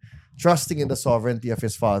 resigned, trusting in the sovereignty of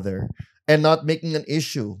his father and not making an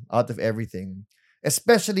issue out of everything?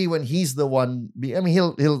 Especially when he's the one,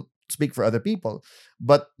 he'll speak for other people,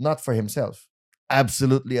 but not for himself.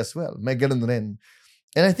 Absolutely as well. May ganun rin.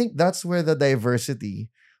 And I think that's where the diversity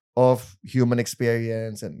of human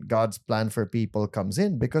experience and God's plan for people comes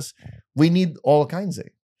in, because we need all kinds.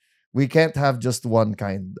 We can't have just one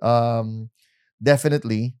kind.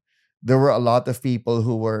 Definitely, there were a lot of people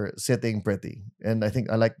who were sitting pretty. And I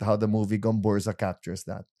think I liked how the movie GomBurZa captures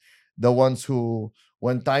that. The ones who,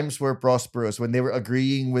 when times were prosperous, when they were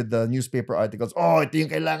agreeing with the newspaper articles, ito yung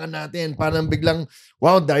kailangan natin. Parang biglang,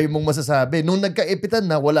 wow, dahil mong masasabi. Nung nagkaipitan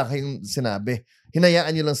na, wala kayong sinabi.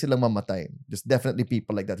 Hinayaan nyo lang silang mamatay. There's definitely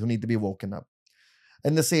people like that who need to be woken up.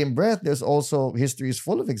 In the same breath, there's also, history is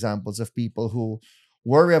full of examples of people who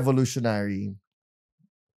were revolutionary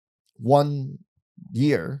 1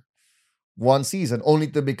 year, 1 season, only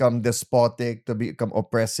to become despotic, to become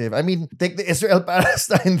oppressive. I mean, take the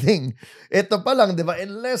Israel-Palestine thing. Ito pa lang, di ba?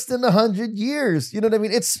 In less than 100 years. You know what I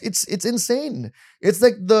mean? It's insane. It's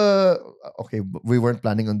like okay, we weren't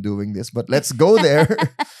planning on doing this, but let's go there.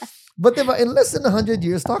 But di ba, in less than 100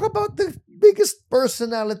 years, talk about the biggest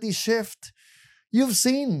personality shift you've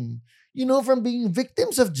seen. You know, from being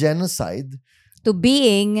victims of genocide to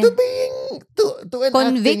being to enacting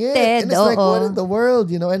convicted. it. And it's like, what in the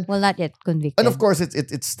world, you know? And well, not yet convicted. and of course,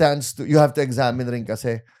 it stands to, you have to examine rin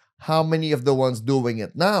kasi how many of the ones doing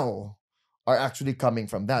it now are actually coming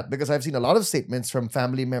from that. Because I've seen a lot of statements from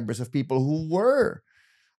family members of people who were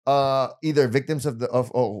either victims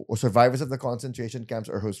or survivors of the concentration camps,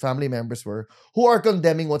 or whose family members were, who are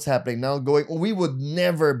condemning what's happening now, going, oh, we would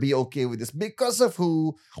never be okay with this because of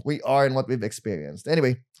who we are and what we've experienced.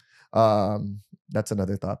 Anyway, that's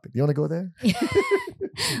another topic. You want to go there?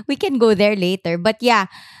 We can go there later. But yeah,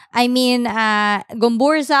 I mean,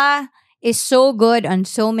 GomBurZa is so good on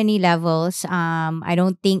so many levels. I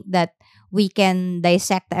don't think that we can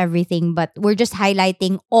dissect everything, but we're just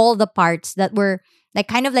highlighting all the parts that were like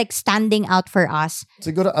kind of like standing out for us.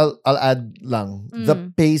 Siguro I'll add lang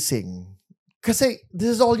the pacing. Kasi this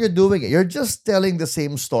is all you're doing. You're just telling the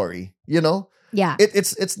same story, you know? Yeah.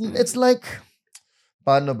 It's like,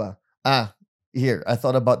 paano ba? Here, I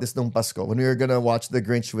thought about this nung Pasko when we were gonna watch The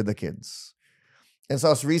Grinch with the kids. And so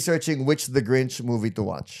I was researching which The Grinch movie to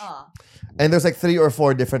watch. And there's like 3 or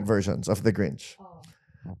 4 different versions of The Grinch.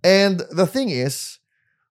 And the thing is,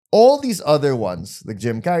 all these other ones, the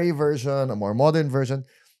Jim Carrey version, a more modern version,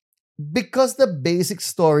 because the basic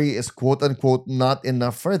story is quote-unquote not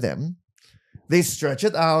enough for them, they stretch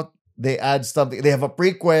it out, they add something, they have a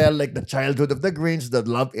prequel, like the childhood of the Grinch, the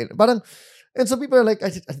love, parang, and so people are like,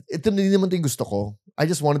 ito hindi naman ito yung gusto ko. I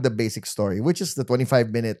just wanted the basic story, which is the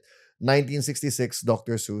 25-minute 1966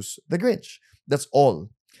 Dr. Seuss, The Grinch. That's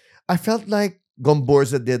all. I felt like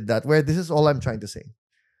GomBurZa did that, where this is all I'm trying to say.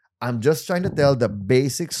 I'm just trying to tell the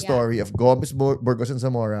basic story of Gomez, Burgos, and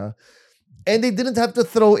Zamora. And they didn't have to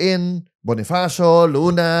throw in Bonifacio,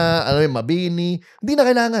 Luna, Mabini. Hindi na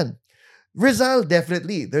kailangan. Rizal,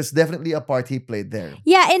 definitely. There's definitely a part he played there.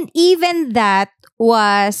 Yeah, and even that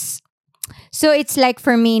was... So it's like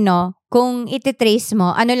for me, no, kung ititrace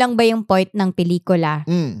mo, ano lang ba yung point ng pelikula?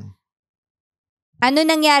 Ano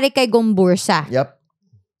nangyari kay GomBurZa? Yep.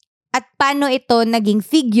 At paano ito naging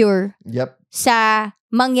figure sa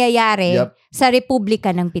mangyayari sa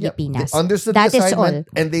Republika ng Pilipinas? They understood that the is assignment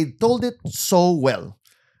all. and they told it so well.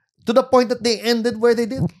 To the point that they ended where they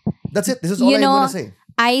did. That's it. This is all I want to say.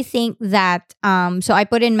 I think that, so I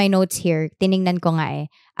put in my notes here, tiningnan ko nga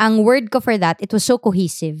ang word ko for that, it was so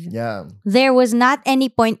cohesive. Yeah. There was not any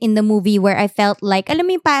point in the movie where I felt like, alam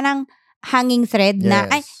mo yung parang hanging thread na,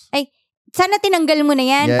 ay, sana tinanggal mo na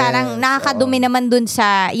yan. Yes. Parang nakakadumi naman dun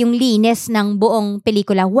sa yung linis ng buong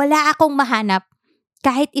pelikula. Wala akong mahanap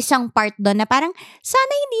kahit isang part doon na parang,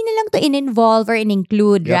 sana hindi na lang to in-involve or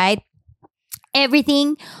in-include, right?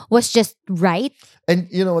 Everything was just right. And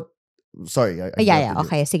you know what? Sorry.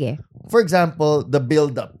 Okay, sige. For example, the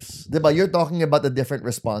build-ups. Diba? You're talking about the different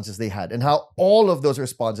responses they had and how all of those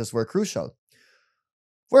responses were crucial.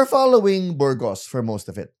 We're following Burgos for most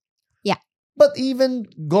of it. Yeah. But even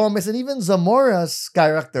Gomez and even Zamora's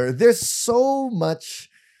character, there's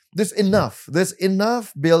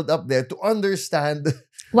enough build-up there to understand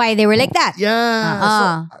why they were like that.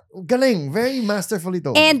 Yeah. So, galing. Very masterfully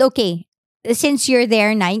done. And okay, since you're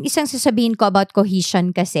there na, yung isang sasabihin ko about cohesion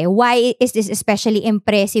kasi, why is this especially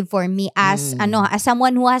impressive for me as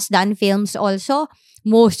someone who has done films also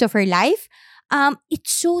most of her life? It's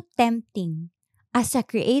so tempting as a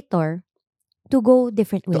creator to go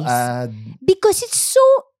different ways. Because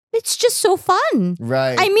it's just so fun.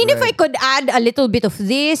 Right. I mean, if I could add a little bit of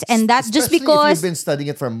this and that, especially just because... if you've been studying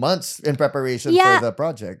it for months in preparation for the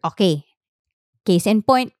project. Okay. Case in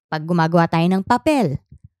point, pag gumagawa tayo ng papel.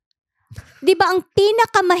 Di ba ang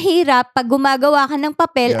pinakamahirap pag gumagawa ka ng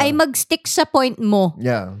papel ay mag-stick sa point mo.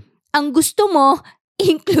 Yeah. Ang gusto mo,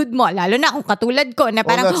 include mo. Lalo na kung katulad ko na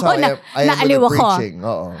parang, naaliw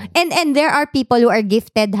ako. And there are people who are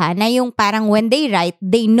gifted na yung parang when they write,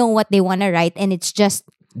 they know what they wanna write and it's just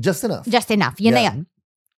enough. Just enough. Yun na yun.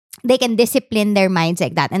 They can discipline their minds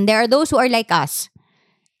like that. And there are those who are like us.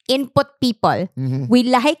 Input people. Mm-hmm. We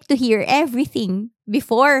like to hear everything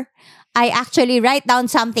before I actually write down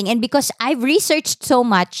something. And because I've researched so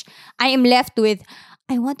much, I am left with,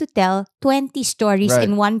 I want to tell 20 stories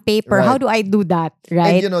in one paper. Right. How do I do that?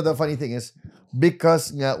 Right? And you know, the funny thing is,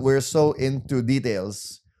 because we're so into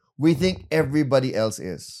details, we think everybody else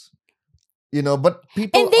is. But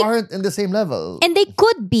people And they- aren't in the same level. And they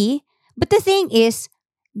could be, but the thing is,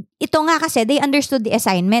 ito nga kasi, they understood the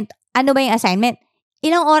assignment. Ano ba yung assignment?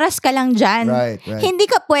 Ilang oras ka lang dyan. Right. Hindi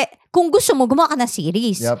ka kung gusto mo, gumawa ka ng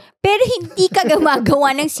series. Yep. Pero hindi ka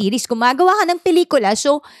gumagawa ng series. Gumagawa ka ng pelikula.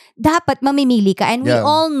 So, dapat mamimili ka. And we Yeah.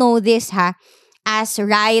 all know this, as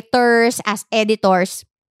writers, as editors,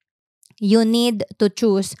 you need to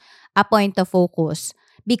choose a point of focus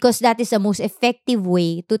because that is the most effective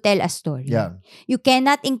way to tell a story. Yeah. You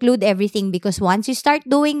cannot include everything because once you start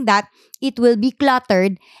doing that, it will be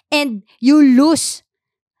cluttered and you lose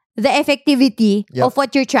the effectivity Yep. of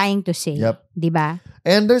what you're trying to say. Yep. Diba?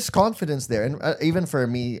 And there's confidence there. And even for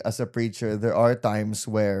me as a preacher, there are times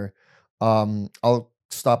where I'll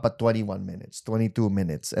stop at 21 minutes, 22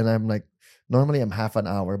 minutes. And I'm like, normally I'm half an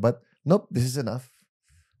hour, but nope, this is enough.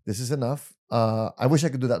 This is enough. I wish I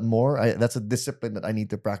could do that more. That's a discipline that I need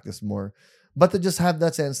to practice more. But to just have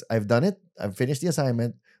that sense, I've done it. I've finished the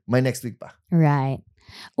assignment. My next week pa. Right.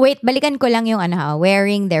 Wait, balikan ko lang yung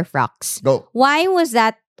wearing their frocks. Go. Why was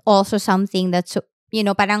that also something that's,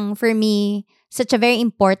 parang for me, such a very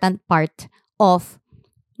important part of,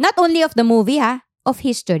 not only of the movie, of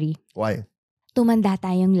history. Why? Tumanda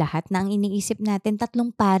tayong lahat na ang iniisip natin,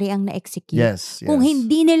 3 pari ang na-execute. Yes. Kung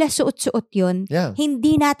hindi nila suot-suot yun, Yeah.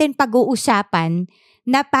 hindi natin pag-uusapan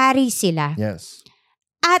na pari sila. Yes.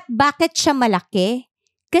 At bakit siya malaki?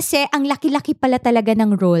 Kasi ang laki-laki pala talaga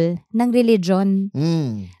ng role ng religion.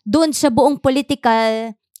 Doon sa buong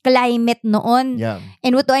political climate noon. Yeah.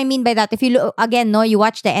 And what do I mean by that? If you look, again, you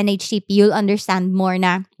watch the NHCP, you'll understand more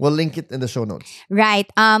na. We'll link it in the show notes. Right.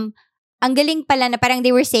 Ang galing pala na parang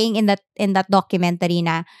they were saying in that documentary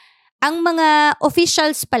na ang mga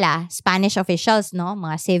officials pala, Spanish officials,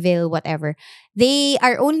 mga civil, whatever, they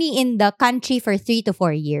are only in the country for 3 to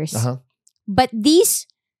 4 years. Uh-huh. But these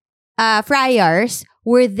friars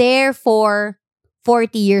were there for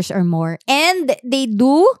 40 years or more. And they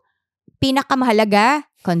do pinakamahalaga,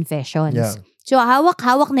 confessions. Yeah. So,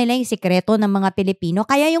 hawak-hawak nila yung sikreto ng mga Pilipino.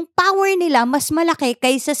 Kaya yung power nila mas malaki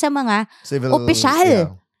kaysa sa mga Civil, opisyal.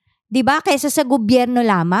 yeah. Diba? Kaysa sa gobyerno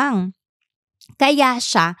lamang. Kaya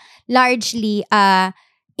siya largely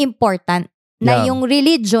important na Yeah. yung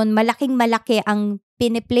religion, malaking-malaki ang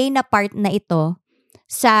piniplay na part na ito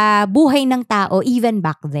sa buhay ng tao even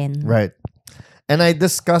back then. Right. And I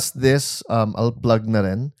discussed this, I'll plug na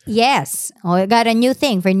rin. Yes. I got a new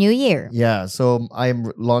thing for New Year. Yeah, so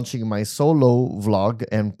I'm launching my solo vlog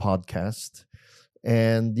and podcast.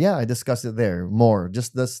 And yeah, I discussed it there more.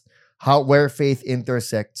 Just this where faith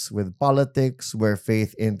intersects with politics, where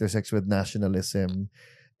faith intersects with nationalism,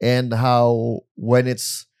 and how when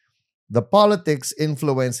it's the politics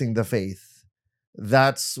influencing the faith,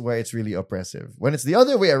 that's where it's really oppressive. When it's the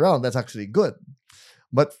other way around, that's actually good.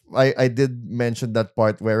 But I did mention that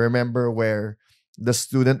part where the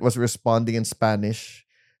student was responding in Spanish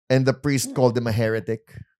and the priest called him a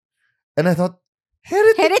heretic. And I thought,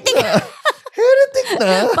 heretic na? Heretic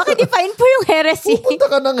na? Pakidefine po yung heresy.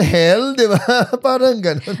 Pupunta ka ng hell, di ba? Parang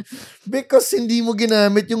ganun. Because hindi mo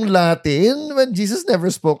ginamit yung Latin when Jesus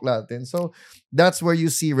never spoke Latin. So that's where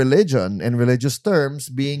you see religion and religious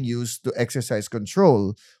terms being used to exercise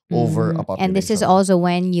control over a population. And this is also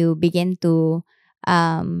when you begin to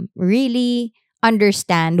really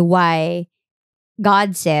understand why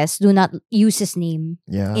God says do not use his name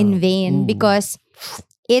in vain. Ooh. Because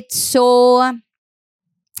it's so,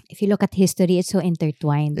 if you look at history, it's so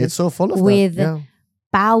intertwined. It's so full of with that. Yeah.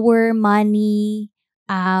 Power, money,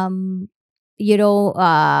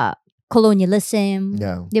 colonialism.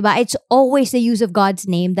 Yeah. Diba? It's always the use of God's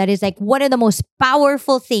name that is like one of the most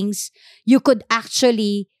powerful things you could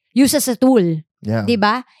actually use as a tool. Yeah.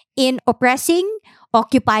 Diba? In oppressing,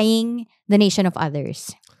 occupying the nation of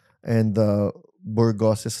others. And the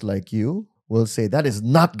burgoses like you will say that is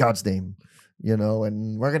not God's name,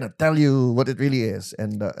 and we're gonna tell you what it really is.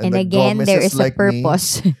 And the again, there is like a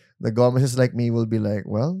purpose. The Gomezes like me will be like,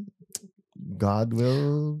 well, God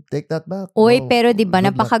will take that back. Oy, No, pero di ba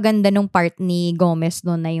good luck. napakaganda nung part ni Gomez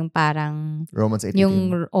doon na yung parang Romans 8:18. yung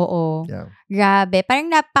Yeah. Grabe,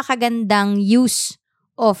 parang napakagandang use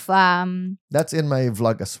of That's in my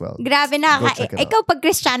vlog as well. grabe Go check it out. ikaw pag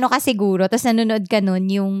Kristiyano ka siguro tapos nanonood ka nun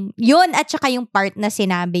yun at saka yung part na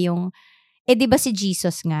sinabi di ba si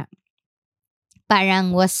Jesus nga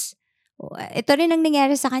parang ito rin ang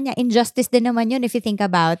nangyari sa kanya, injustice din naman yun if you think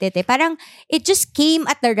about it parang it just came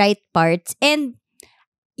at the right parts and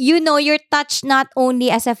you're touched not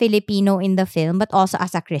only as a Filipino in the film but also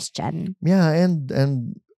as a Christian. Yeah, and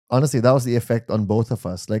honestly, that was the effect on both of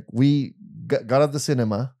us. Like we got out of the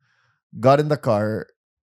cinema, got in the car,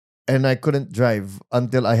 And I couldn't drive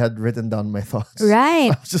until I had written down my thoughts. Right.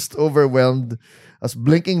 I was just overwhelmed. I was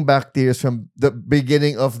blinking back tears from the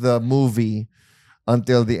beginning of the movie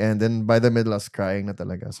until the end. And by the middle, I was crying na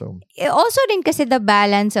talaga. So, Also din kasi the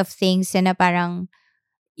balance of things na parang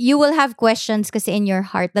you will have questions kasi in your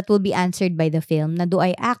heart that will be answered by the film. Na do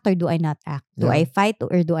I act or do I not act? Do I fight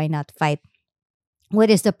or do I not fight? What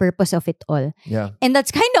is the purpose of it all? yeah. And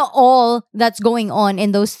that's kind of all that's going on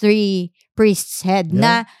in those three priests' head.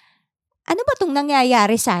 Na, ano ba itong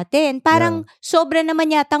nangyayari sa atin? Parang sobra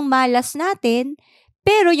naman yatang malas natin,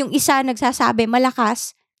 pero yung isa nagsasabi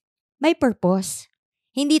malakas, may purpose.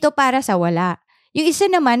 Hindi to para sa wala. Yung isa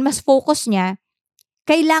naman, mas focus niya,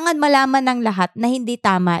 kailangan malaman ng lahat na hindi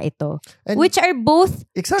tama ito. And which are both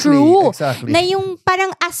exactly, true. Exactly. Na yung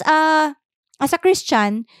parang as a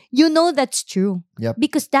Christian, you know that's true. Yep.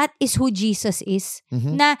 Because that is who Jesus is.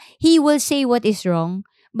 Mhm. Na He will say what is wrong,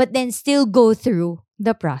 but then still go through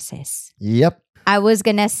the process. Yep. I was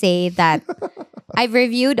gonna say that I've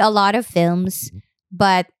reviewed a lot of films,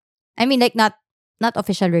 but I mean like not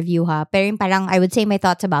official review ha, pero yung parang I would say my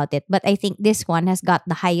thoughts about it, but I think this one has got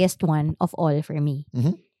the highest one of all for me.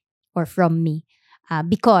 Mhm. Or from me.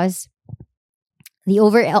 Because the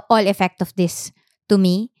overall effect of this to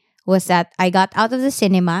me was that I got out of the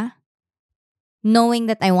cinema knowing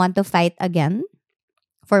that I want to fight again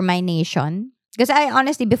for my nation. Because I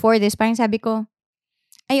honestly, before this, parang sabi ko,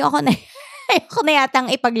 ayoko na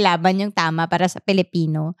yatang ipaglaban yung tama para sa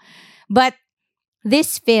Pilipino. But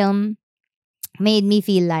this film made me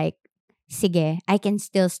feel like, sige, I can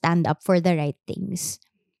still stand up for the right things.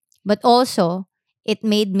 But also, it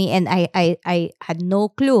made me, and I had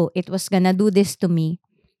no clue it was gonna do this to me.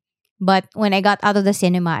 But when I got out of the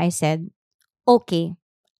cinema, I said, okay,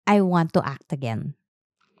 I want to act again.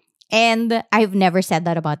 And I've never said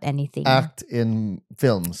that about anything. Act in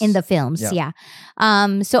films. In the films, yeah.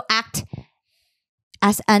 So act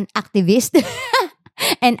as an activist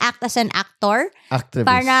and act as an actor. Activist.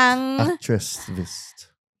 Parang, Actress-vist.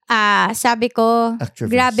 sabi ko,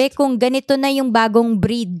 Activist. grabe kung ganito na yung bagong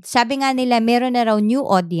breed. Sabi nga nila, meron na raw new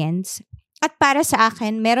audience. At para sa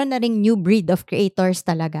akin, meron na ring new breed of creators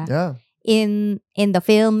talaga. Yeah. In the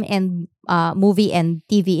film and movie and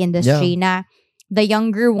TV industry na the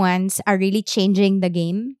younger ones are really changing the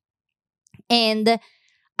game. And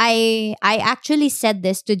I actually said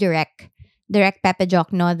this to Direk Pepe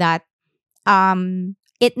Jokno that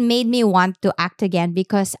it made me want to act again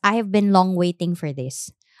because I have been long waiting for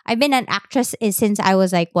this. I've been an actress since I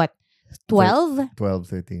was like, what, 12? 12,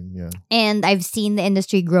 13, yeah. And I've seen the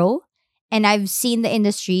industry grow. And I've seen the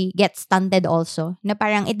industry get stunted also. Na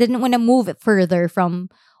parang it didn't want to move it further from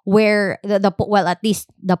where, well, at least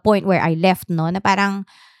the point where I left, no? Na parang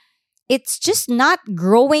it's just not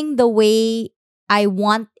growing the way I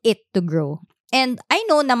want it to grow. And I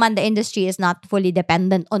know naman the industry is not fully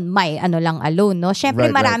dependent on my ano lang alone, no? Syempre,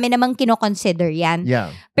 marami namang kino-consider yan.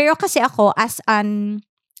 Yeah. Pero kasi ako, as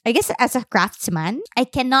a craftsman, I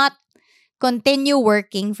cannot continue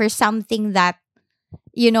working for something that,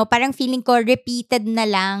 you know, parang feeling ko repeated na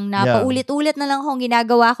lang, na paulit-ulit na lang akong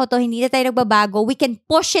ginagawa ko to, hindi na tayo nagbabago. We can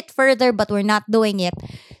push it further, but we're not doing it.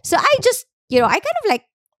 So I just, you know, I kind of like,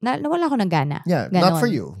 nawala ako ng gana. Yeah, Ganon. not for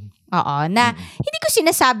you. Oo, na hindi ko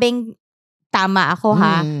sinasabing tama ako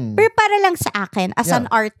ha, pero para lang sa akin as an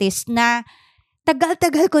artist na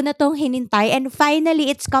tagal-tagal ko na tong hinintay and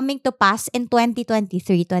finally it's coming to pass in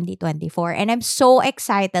 2023, 2024. And I'm so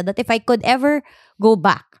excited that if I could ever go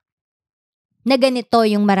back, na ganito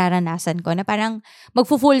yung mararanasan ko, na parang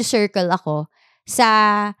magfu-full circle ako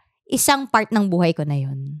sa isang part ng buhay ko na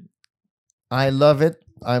yun. I love it.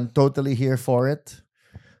 I'm totally here for it.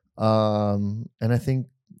 And I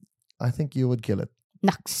think you would kill it.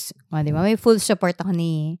 Naks. O, di ba? May full support ako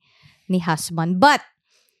ni husband. But,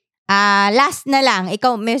 last na lang,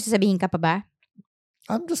 ikaw, may sasabihin ka pa ba?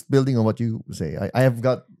 I'm just building on what you say. I have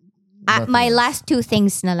got my else. last two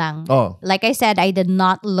things na lang. Oh. Like I said, I did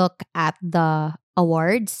not look at the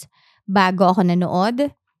awards bago ako nanood.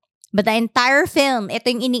 But the entire film, ito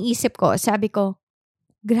yung iniisip ko. Sabi ko,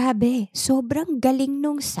 grabe, sobrang galing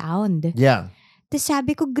nung sound. Yeah. Tapos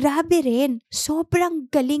sabi ko, grabe rin,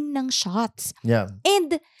 sobrang galing ng shots. Yeah.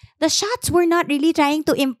 And the shots were not really trying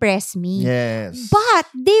to impress me. Yes.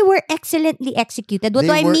 But they were excellently executed. What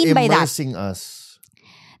do I mean by that? They were immersing us.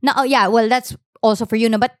 Na, oh yeah, well, that's also for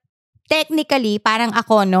you, no? But technically, parang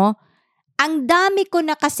ako, no? Ang dami ko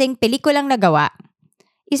na kasing pelikulang nagawa.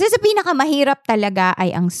 Isa sa pinakamahirap talaga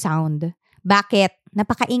ay ang sound. Bakit?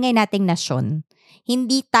 Napakaingay nating nasyon.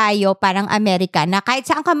 Hindi tayo parang Amerika na kahit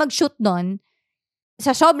saan ka mag-shoot nun,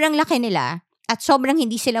 sa sobrang laki nila at sobrang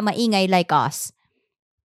hindi sila maingay like us,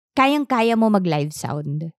 kayang-kaya mo mag-live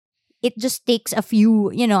sound. it just takes a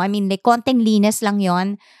few, like konting linis lang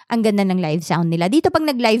yon. Ang ganda ng live sound nila. Dito pag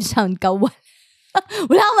nag-live sound ka,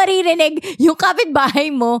 wala kang maririnig. Yung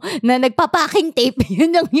kapitbahay mo na nagpa-packing tape,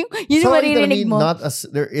 yun yung maririnig mo.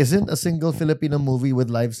 There isn't a single Filipino movie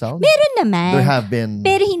with live sound? Meron naman. There have been.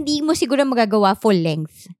 Pero hindi mo siguro magagawa full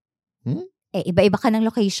length. Iba-iba ka ng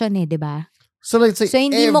location di ba? So let's say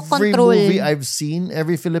hindi mo every control.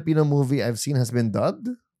 every Filipino movie I've seen has been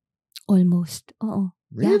dubbed? Almost. Oo.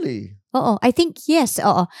 Really? Yeah. Oo. I think yes.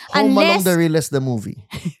 Oo. Home Along the Realest the movie.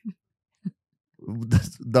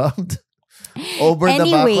 Dubbed? Over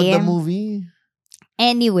the back of the movie?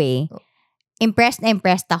 Anyway,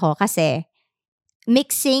 impressed ako kasi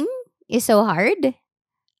mixing is so hard.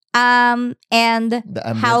 And the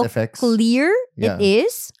how effects. clear it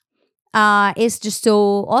is just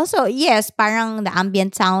so also yes, parang the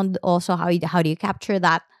ambient sound also how do you capture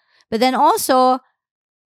that? But then also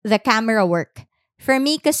the camera work. For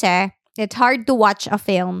me kasi it's hard to watch a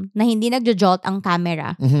film na hindi nagjo-jolt ang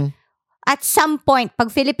camera. Mm-hmm. At some point,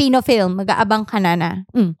 pag Filipino film, mag-aabang ka na,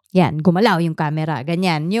 yan, gumalaw yung camera,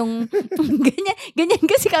 ganyan. Yung, ganyan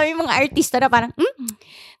kasi kami mga artista na parang,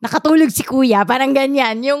 nakatulog si kuya, parang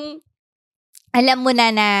ganyan. Yung, alam mo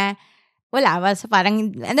na wala,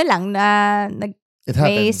 parang,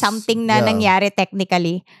 may something na nangyari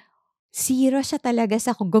technically. Zero siya talaga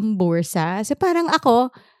sa GomBurZa. So parang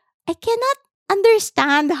ako, I cannot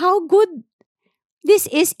understand how good this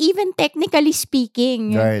is even technically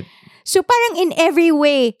speaking. Right. So parang in every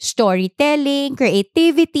way, storytelling,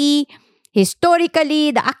 creativity, historically,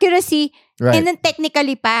 the accuracy, right. And then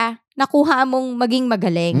technically pa, nakuha mong maging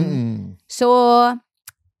magaling. So,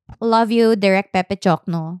 love you, Direk Pepe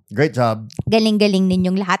Chocno. Great job. Galing-galing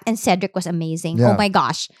ninyong lahat. And Cedric was amazing. Yeah. Oh my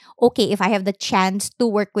gosh. Okay, if I have the chance to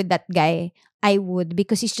work with that guy, I would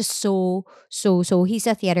because he's just so, he's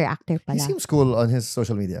a theater actor pala. He seems cool on his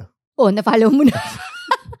social media. Oh, na-follow mo na.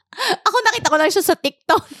 Ako nakita ko lang siya sa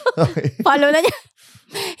TikTok. Okay. Follow na niya.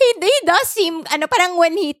 He does seem, parang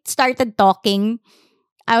when he started talking,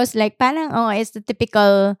 I was like, parang, it's the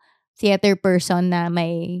typical theater person na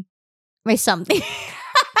may something.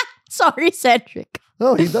 Sorry, Cedric.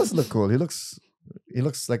 No, he does look cool. He looks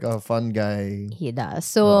like a fun guy. He does.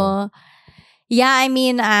 So, yeah, I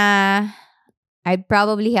mean, I'd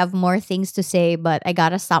probably have more things to say, but I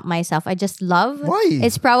gotta stop myself. I just love. Why?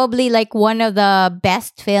 It's probably like one of the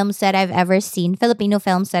best films that I've ever seen, Filipino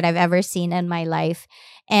films that I've ever seen in my life.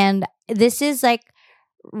 And this is like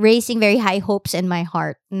raising very high hopes in my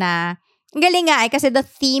heart na galing nga kasi the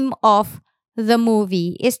theme of the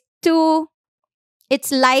movie is it's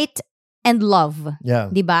light and love. Yeah.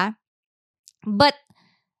 Diba? But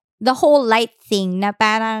the whole light thing na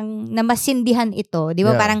parang namasindihan ito. Di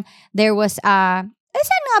ba? Yeah. Parang there was saan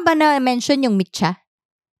nga ba na-mention yung mitya?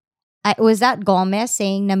 Was that Gomez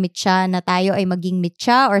saying na mitya na tayo ay maging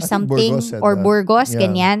mitya or something? Or Burgos,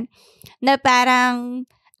 ganyan. Na parang,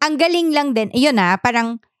 ang galing lang din. Yun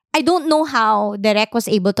parang, I don't know how Direk was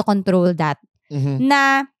able to control that. Mm-hmm.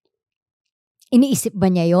 Na, iniisip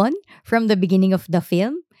ba niya yon from the beginning of the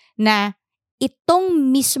film? Na,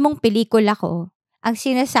 itong mismong pelikula ko, ang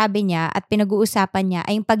sinasabi niya at pinag-uusapan niya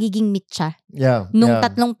ay yung pagiging mitya nung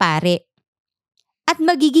tatlong pare. At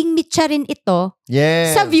magiging mitya rin ito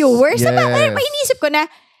sa viewers. Yes. May inisip ko na,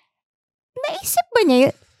 naisip ba niya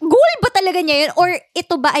yun? Goal ba talaga niya yun? Or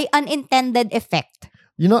ito ba ay unintended effect?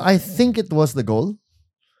 I think it was the goal.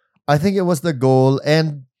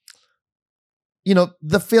 And,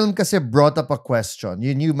 the film kasi brought up a question.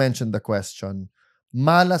 You mentioned the question.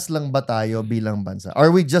 Malas lang ba tayo bilang bansa?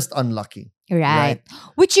 Are we just unlucky? Right.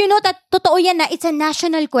 Which that totoo yan na it's a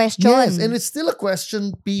national question. Yes, and it's still a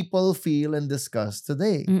question people feel and discuss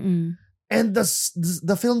today. Mm-mm. And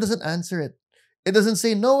the film doesn't answer it. It doesn't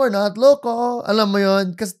say, no, we're not loco. Alam mo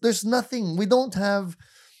yun? Because there's nothing. We don't have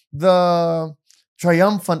the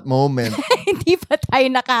triumphant moment. Hindi pa tayo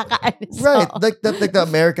nakakaalis. Right. Like the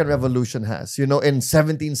American Revolution has. In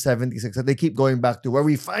 1776. They keep going back to where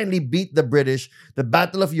we finally beat the British, the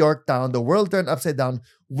Battle of Yorktown, the world turned upside down.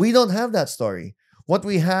 We don't have that story. What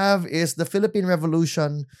we have is the Philippine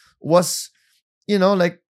Revolution was,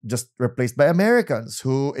 just replaced by Americans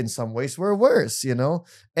who in some ways were worse,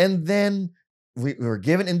 And then we were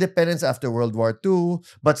given independence after World War II,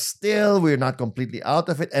 but still we're not completely out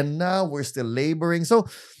of it. And now we're still laboring. So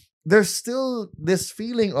there's still this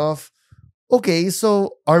feeling of, okay,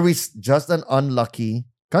 so are we just an unlucky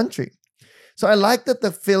country? So I like that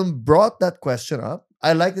the film brought that question up.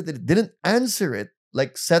 I like that it didn't answer it,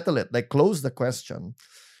 like settle it, like close the question.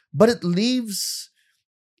 But it leaves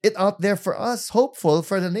it out there for us, hopeful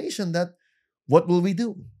for the nation that what will we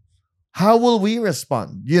do? how will we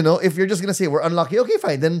respond? You know, if you're just gonna say we're unlucky, okay,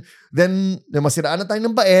 fine. Then masiraan na tayo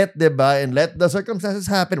ng bait, diba? And let the circumstances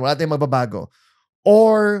happen. Wala tayong magbabago.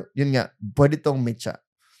 Or, yun nga, pwede tong mitya.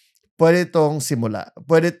 Pwede tong simula.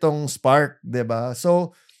 Pwede tong spark, diba?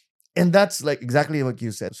 So, and that's like exactly what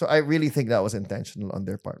you said. So I really think that was intentional on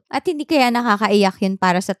their part. At hindi kaya nakakaiyak yun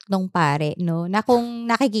para sa tatlong pare, no? Na kung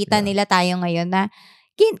nakikita nila tayo ngayon na,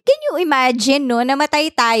 can you imagine, no?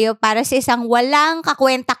 Namatay tayo para sa isang walang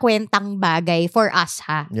kakwenta-kwentang bagay for us,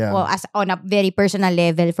 ha? Yeah. O as on a very personal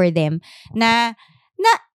level for them. Na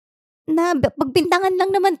pagbintangan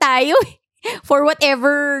lang naman tayo for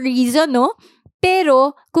whatever reason, no?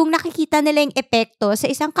 Pero, kung nakikita nila yung epekto sa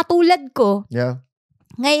isang katulad ko, Yeah.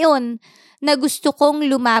 ngayon, na gusto kong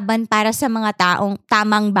lumaban para sa mga taong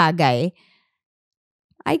tamang bagay,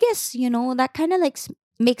 I guess, you know, that kind of like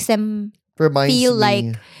makes them Reminds feel me, like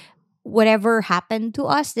whatever happened to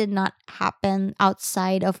us did not happen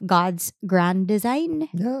outside of God's grand design.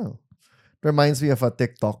 yeah. Reminds me of a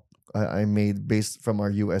TikTok I made based from our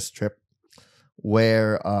US trip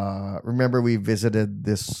where, remember we visited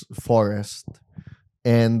this forest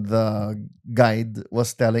and the guide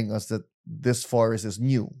was telling us that this forest is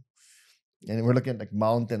new. And we're looking at like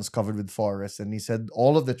mountains covered with forests. And he said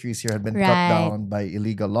all of the trees here had been cut Right. down by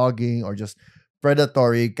illegal logging or just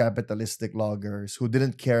predatory capitalistic loggers who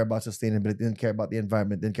didn't care about sustainability, didn't care about the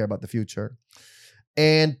environment, didn't care about the future.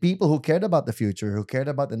 And people who cared about the future, who cared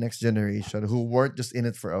about the next generation, who weren't just in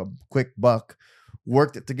it for a quick buck,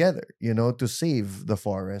 worked it together, you know, to save the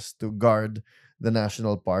forest, to guard the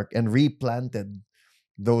national park, and replanted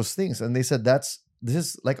those things. And they said this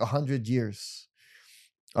is like 100 years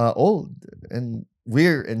old, and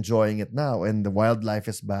we're enjoying it now, and the wildlife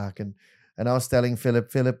is back. And I was telling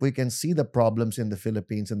Philip, we can see the problems in the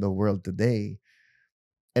Philippines and the world today,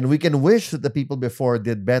 and we can wish that the people before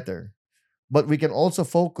did better, but we can also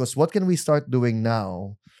focus, what can we start doing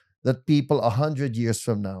now that people 100 years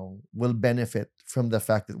from now will benefit from the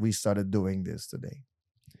fact that we started doing this today.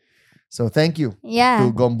 So thank you Yeah.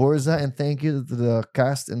 to GomBurZa, and thank you to the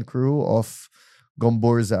cast and crew of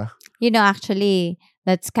GomBurZa. You know, actually,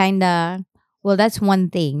 that's that's one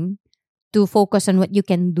thing, to focus on what you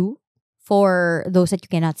can do for those that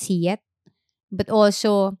you cannot see yet, but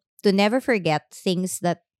also to never forget things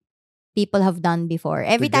that people have done before.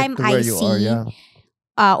 Every To get time to I where you are, see, yeah.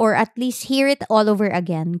 or at least hear it all over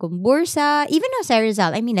again, GomBurZa, even Jose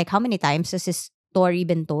Rizal, I mean, like, how many times has this story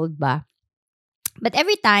been told ba? But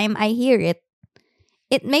every time I hear it,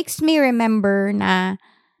 it makes me remember na,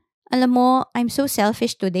 alam mo, I'm so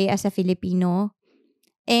selfish today as a Filipino.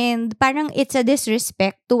 And parang it's a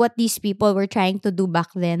disrespect to what these people were trying to do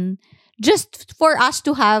back then, just for us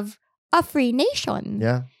to have a free nation.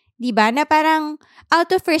 Yeah. Diba? Na parang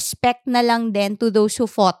out of respect na lang din to those who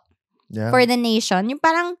fought Yeah. for the nation. Yung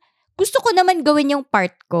parang gusto ko naman gawin yung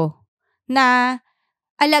part ko na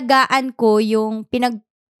alagaan ko yung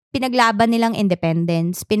pinaglaban nilang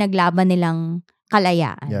independence, pinaglaban nilang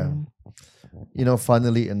kalayaan. Yeah. You know,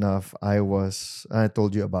 funnily enough, I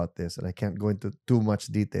told you about this, and I can't go into too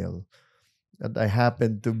much detail. And I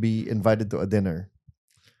happened to be invited to a dinner.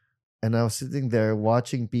 And I was sitting there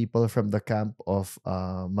watching people from the camp of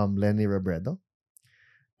Ma'am Lenny Robredo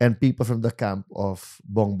and people from the camp of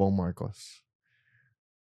Bongbong Marcos.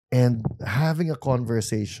 And having a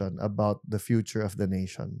conversation about the future of the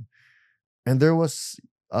nation. And there was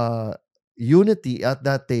unity at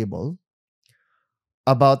that table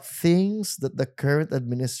about things that the current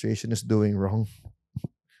administration is doing wrong.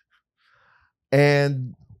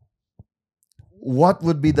 And what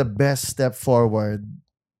would be the best step forward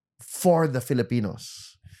for the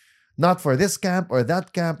Filipinos? Not for this camp or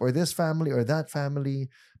that camp or this family or that family,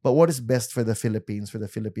 but what is best for the Philippines, for the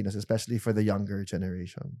Filipinos, especially for the younger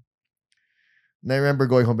generation. And I remember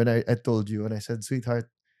going home and I told you, and I said, sweetheart,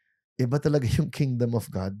 iba talaga yung kingdom of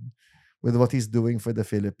God with what He's doing for the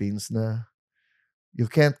Philippines na you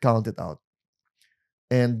can't count it out.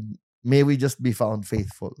 And may we just be found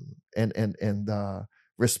faithful and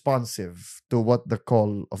responsive to what the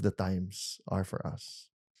call of the times are for us.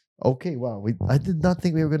 Okay, wow. I did not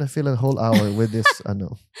think we were gonna fill a whole hour with this,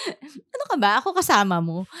 Ano ka ba? Ako kasama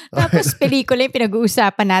mo. Tapos pelikula yung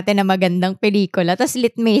pinag-uusapan natin na magandang pelikula. Tapos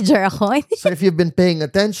lit major ako. So if you've been paying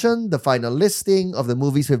attention, the final listing of the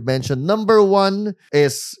movies we've mentioned, number 1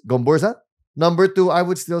 is GomBurZa. Number 2, I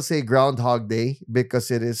would still say Groundhog Day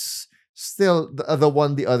because it is still the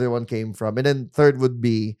one the other one came from. And then third would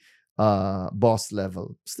be Boss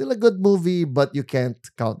Level. Still a good movie, but you can't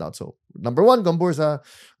count out. So number 1, GomBurZa,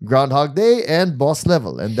 Groundhog Day, and Boss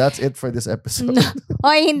Level. And that's it for this episode. No.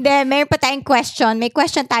 Oy, hindi. Mayroon pa tayong question. May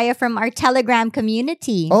question tayo from our Telegram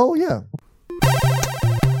community. Oh, yeah.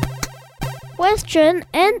 question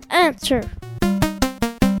and answer.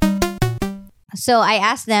 So I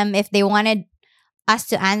asked them if they wanted us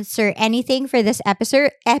to answer anything for this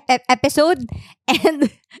episode.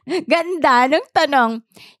 And ganda ng tanong.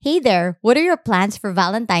 Hey there, what are your plans for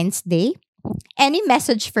Valentine's Day? Any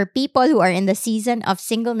message for people who are in the season of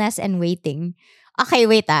singleness and waiting? Okay,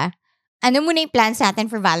 wait Ano muna yung plans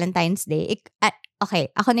natin for Valentine's Day?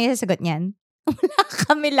 Okay, ako na yung sasagot niyan. Wala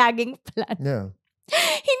kami laging plan. Yeah.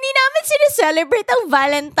 Hindi namin sineselebrate ang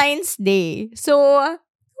Valentine's Day. So,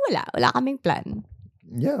 wala kaming plan.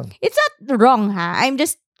 Yeah. It's not wrong, I'm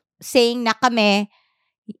just saying na kami,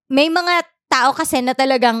 may mga tao kasi na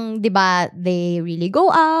talagang, di ba, they really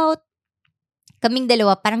go out. Kaming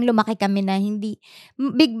dalawa, parang lumaki kami na hindi,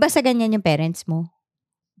 big ba sa ganyan yung parents mo?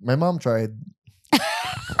 My mom tried.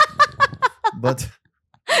 But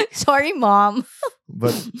sorry, mom.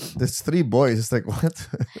 But there's 3 boys. It's like, what?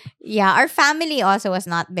 Yeah, our family also was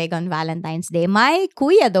not big on Valentine's Day. My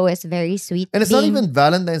kuya, though, is very sweet. And it's not even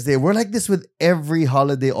Valentine's Day. We're like this with every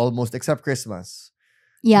holiday almost, except Christmas.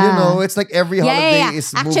 Yeah. You know, it's like every holiday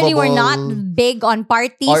is movable. Actually, we're not big on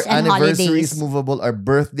parties our and anniversary holidays. is movable. Our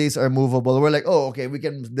birthdays are movable. We're like, oh, okay, we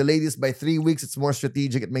can delay this by 3 weeks. It's more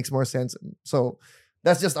strategic. It makes more sense. So,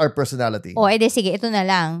 that's just our personality. Oh, edi sige, ito na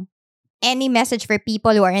lang. Any message for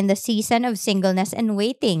people who are in the season of singleness and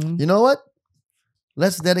waiting? You know what?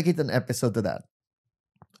 Let's dedicate an episode to that.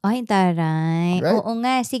 Ay, taray. Right? Oo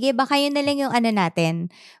nga. Sige, baka yun na lang yung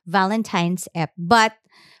natin, Valentine's ep. But,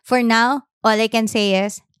 for now, all I can say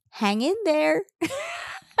is, hang in there.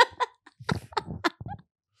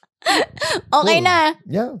 Okay Cool. na.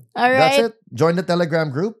 Yeah. All right. That's it. Join the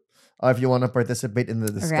Telegram group if you want to participate in the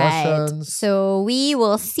discussions. Right. So, we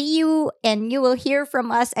will see you and you will hear from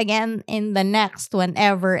us again in the next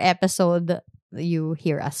whenever episode you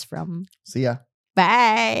hear us from. See ya.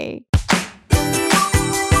 Bye!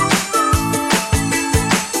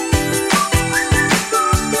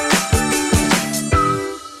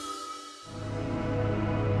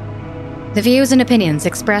 The views and opinions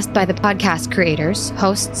expressed by the podcast creators,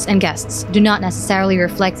 hosts, and guests do not necessarily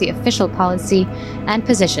reflect the official policy and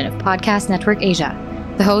position of Podcast Network Asia,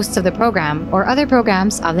 the hosts of the program, or other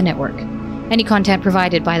programs of the network. Any content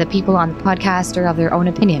provided by the people on the podcast are of their own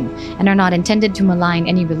opinion and are not intended to malign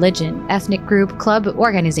any religion, ethnic group, club,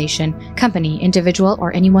 organization, company, individual,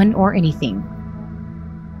 or anyone or anything.